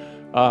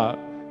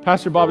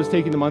 Pastor Bob is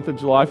taking the month of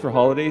July for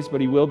holidays, but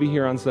he will be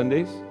here on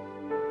Sundays.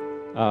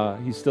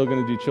 He's still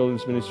going to do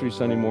children's ministry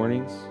Sunday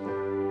mornings.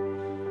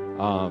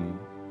 On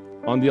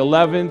the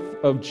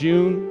 11th of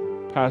June,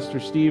 Pastor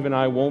Steve and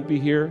I won't be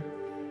here.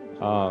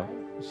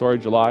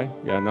 July.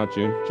 Yeah, not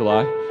June.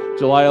 July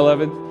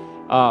 11th.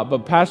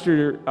 But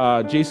Pastor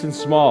Jason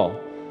Small,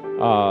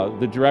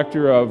 the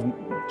director of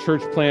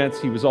church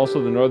plants, he was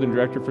also the northern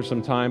director for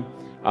some time.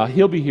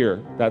 He'll be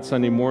here that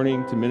Sunday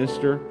morning to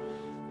minister.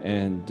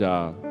 And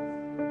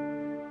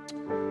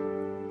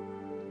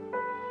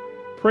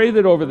pray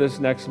that over this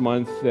next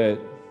month that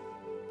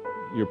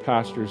your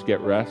pastors get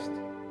rest.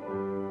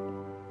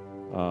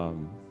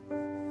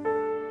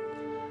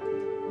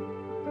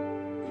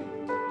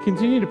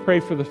 Continue to pray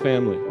for the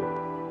family.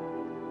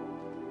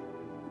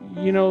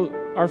 You know,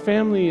 our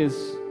family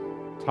is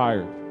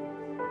tired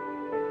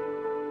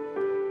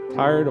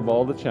of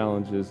all the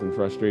challenges and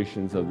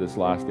frustrations of this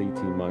last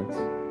 18 months.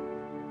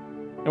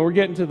 And we're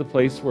getting to the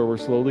place where we're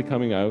slowly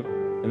coming out,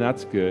 and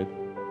that's good.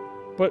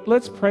 But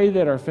let's pray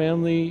that our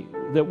family,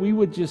 that we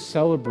would just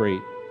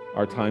celebrate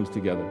our times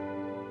together.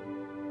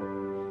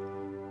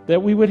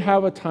 That we would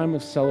have a time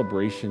of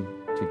celebration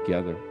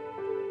together.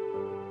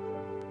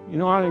 You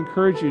know, I'd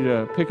encourage you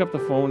to pick up the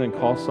phone and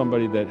call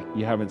somebody that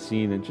you haven't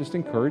seen and just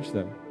encourage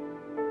them.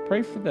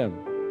 Pray for them.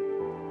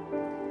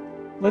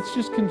 Let's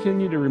just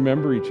continue to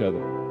remember each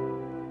other.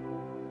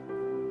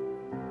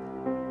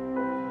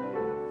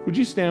 Would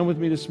you stand with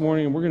me this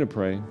morning, and we're going to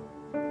pray.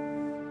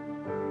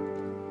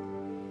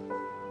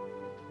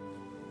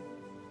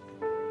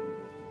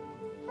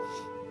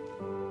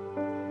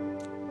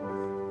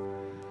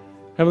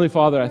 Heavenly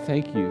Father, I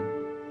thank you.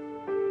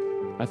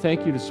 I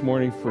thank you this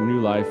morning for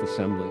New Life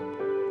Assembly.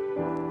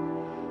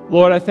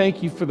 Lord, I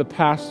thank you for the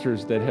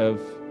pastors that have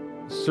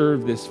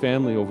served this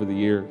family over the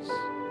years.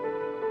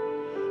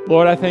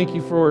 Lord, I thank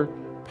you for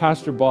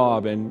Pastor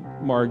Bob and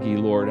Margie,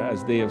 Lord,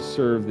 as they have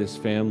served this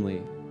family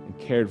and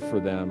cared for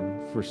them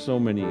for so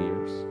many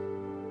years.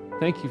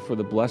 Thank you for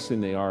the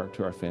blessing they are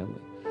to our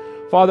family.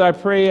 Father, I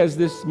pray as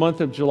this month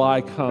of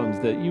July comes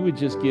that you would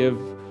just give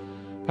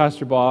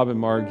Pastor Bob and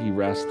Margie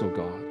rest, oh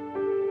God.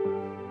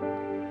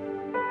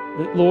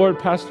 That, Lord,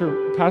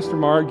 Pastor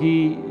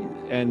Margie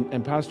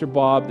and Pastor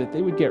Bob, that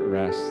they would get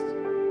rest.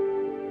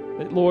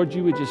 That, Lord,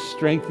 you would just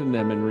strengthen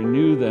them and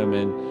renew them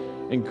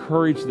and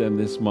encourage them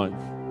this month.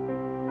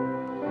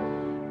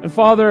 And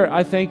Father,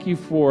 I thank you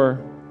for,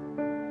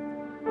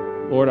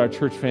 Lord, our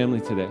church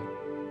family today.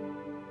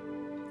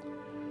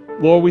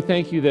 Lord, we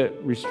thank you that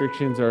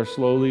restrictions are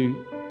slowly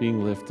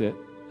being lifted.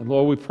 And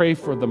Lord, we pray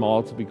for them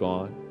all to be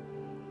gone.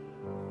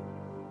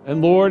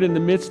 And Lord, in the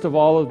midst of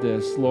all of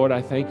this, Lord,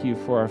 I thank you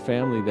for our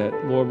family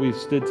that, Lord, we've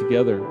stood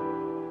together.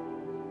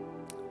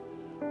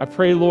 I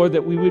pray, Lord,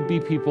 that we would be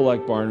people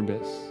like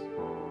Barnabas,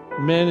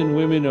 men and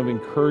women of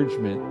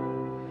encouragement,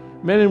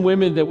 men and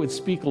women that would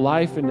speak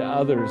life into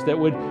others, that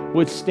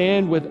would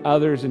stand with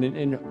others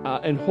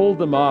and hold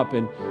them up,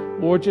 and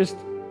Lord, just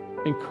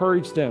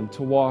encourage them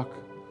to walk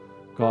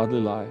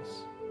godly lives.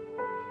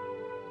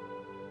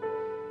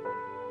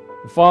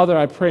 Father,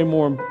 I pray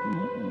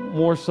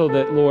more so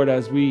that, Lord,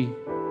 as we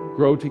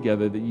grow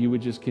together, that you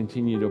would just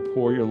continue to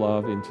pour your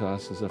love into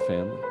us as a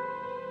family.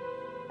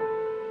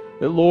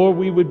 That, Lord,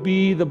 we would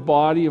be the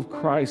body of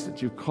Christ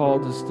that you've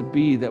called us to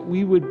be, that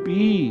we would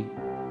be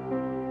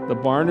the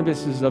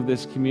Barnabases of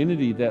this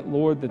community, that,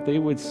 Lord, that they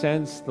would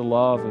sense the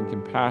love and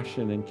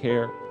compassion and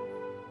care,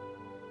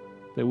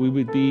 that we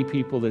would be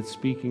people that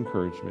speak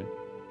encouragement.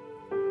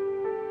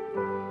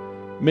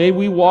 May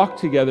we walk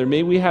together.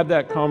 May we have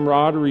that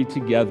camaraderie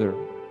together,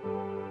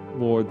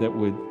 Lord, that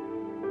would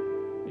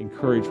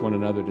encourage one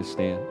another to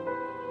stand.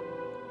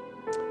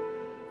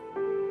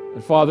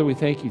 And Father, we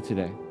thank you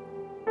today.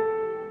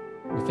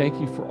 We thank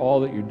you for all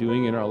that you're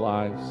doing in our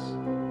lives.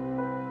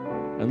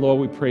 And Lord,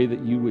 we pray that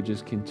you would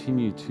just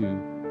continue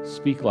to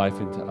speak life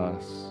into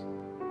us.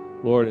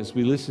 Lord, as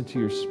we listen to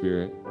your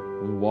Spirit,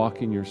 we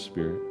walk in your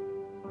Spirit.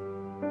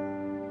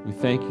 We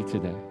thank you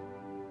today.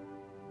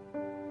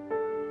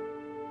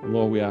 And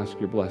Lord, we ask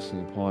your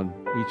blessing upon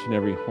each and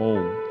every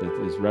home that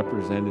is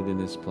represented in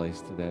this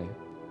place today.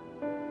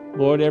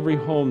 Lord, every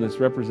home that's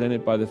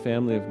represented by the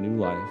family of New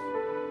Life,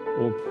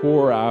 will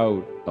pour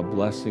out a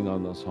blessing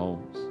on those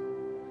homes.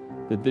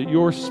 That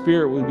your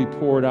Spirit would be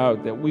poured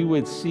out, that we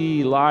would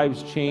see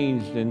lives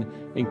changed and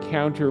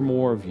encounter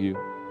more of you.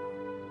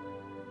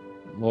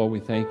 Lord,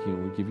 we thank you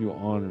and we give you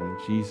honor in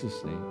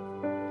Jesus' name.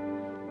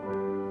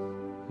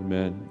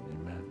 Amen.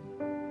 Amen.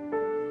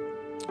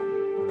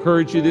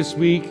 Encourage you this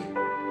week.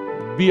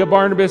 Be a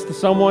Barnabas to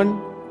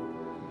someone.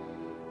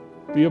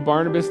 Be a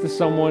Barnabas to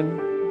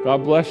someone.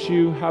 God bless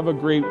you. Have a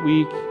great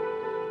week.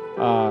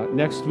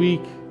 Next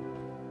week,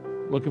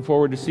 looking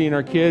forward to seeing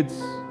our kids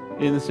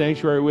in the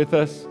sanctuary with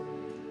us.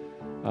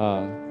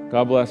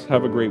 God bless.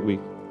 Have a great week.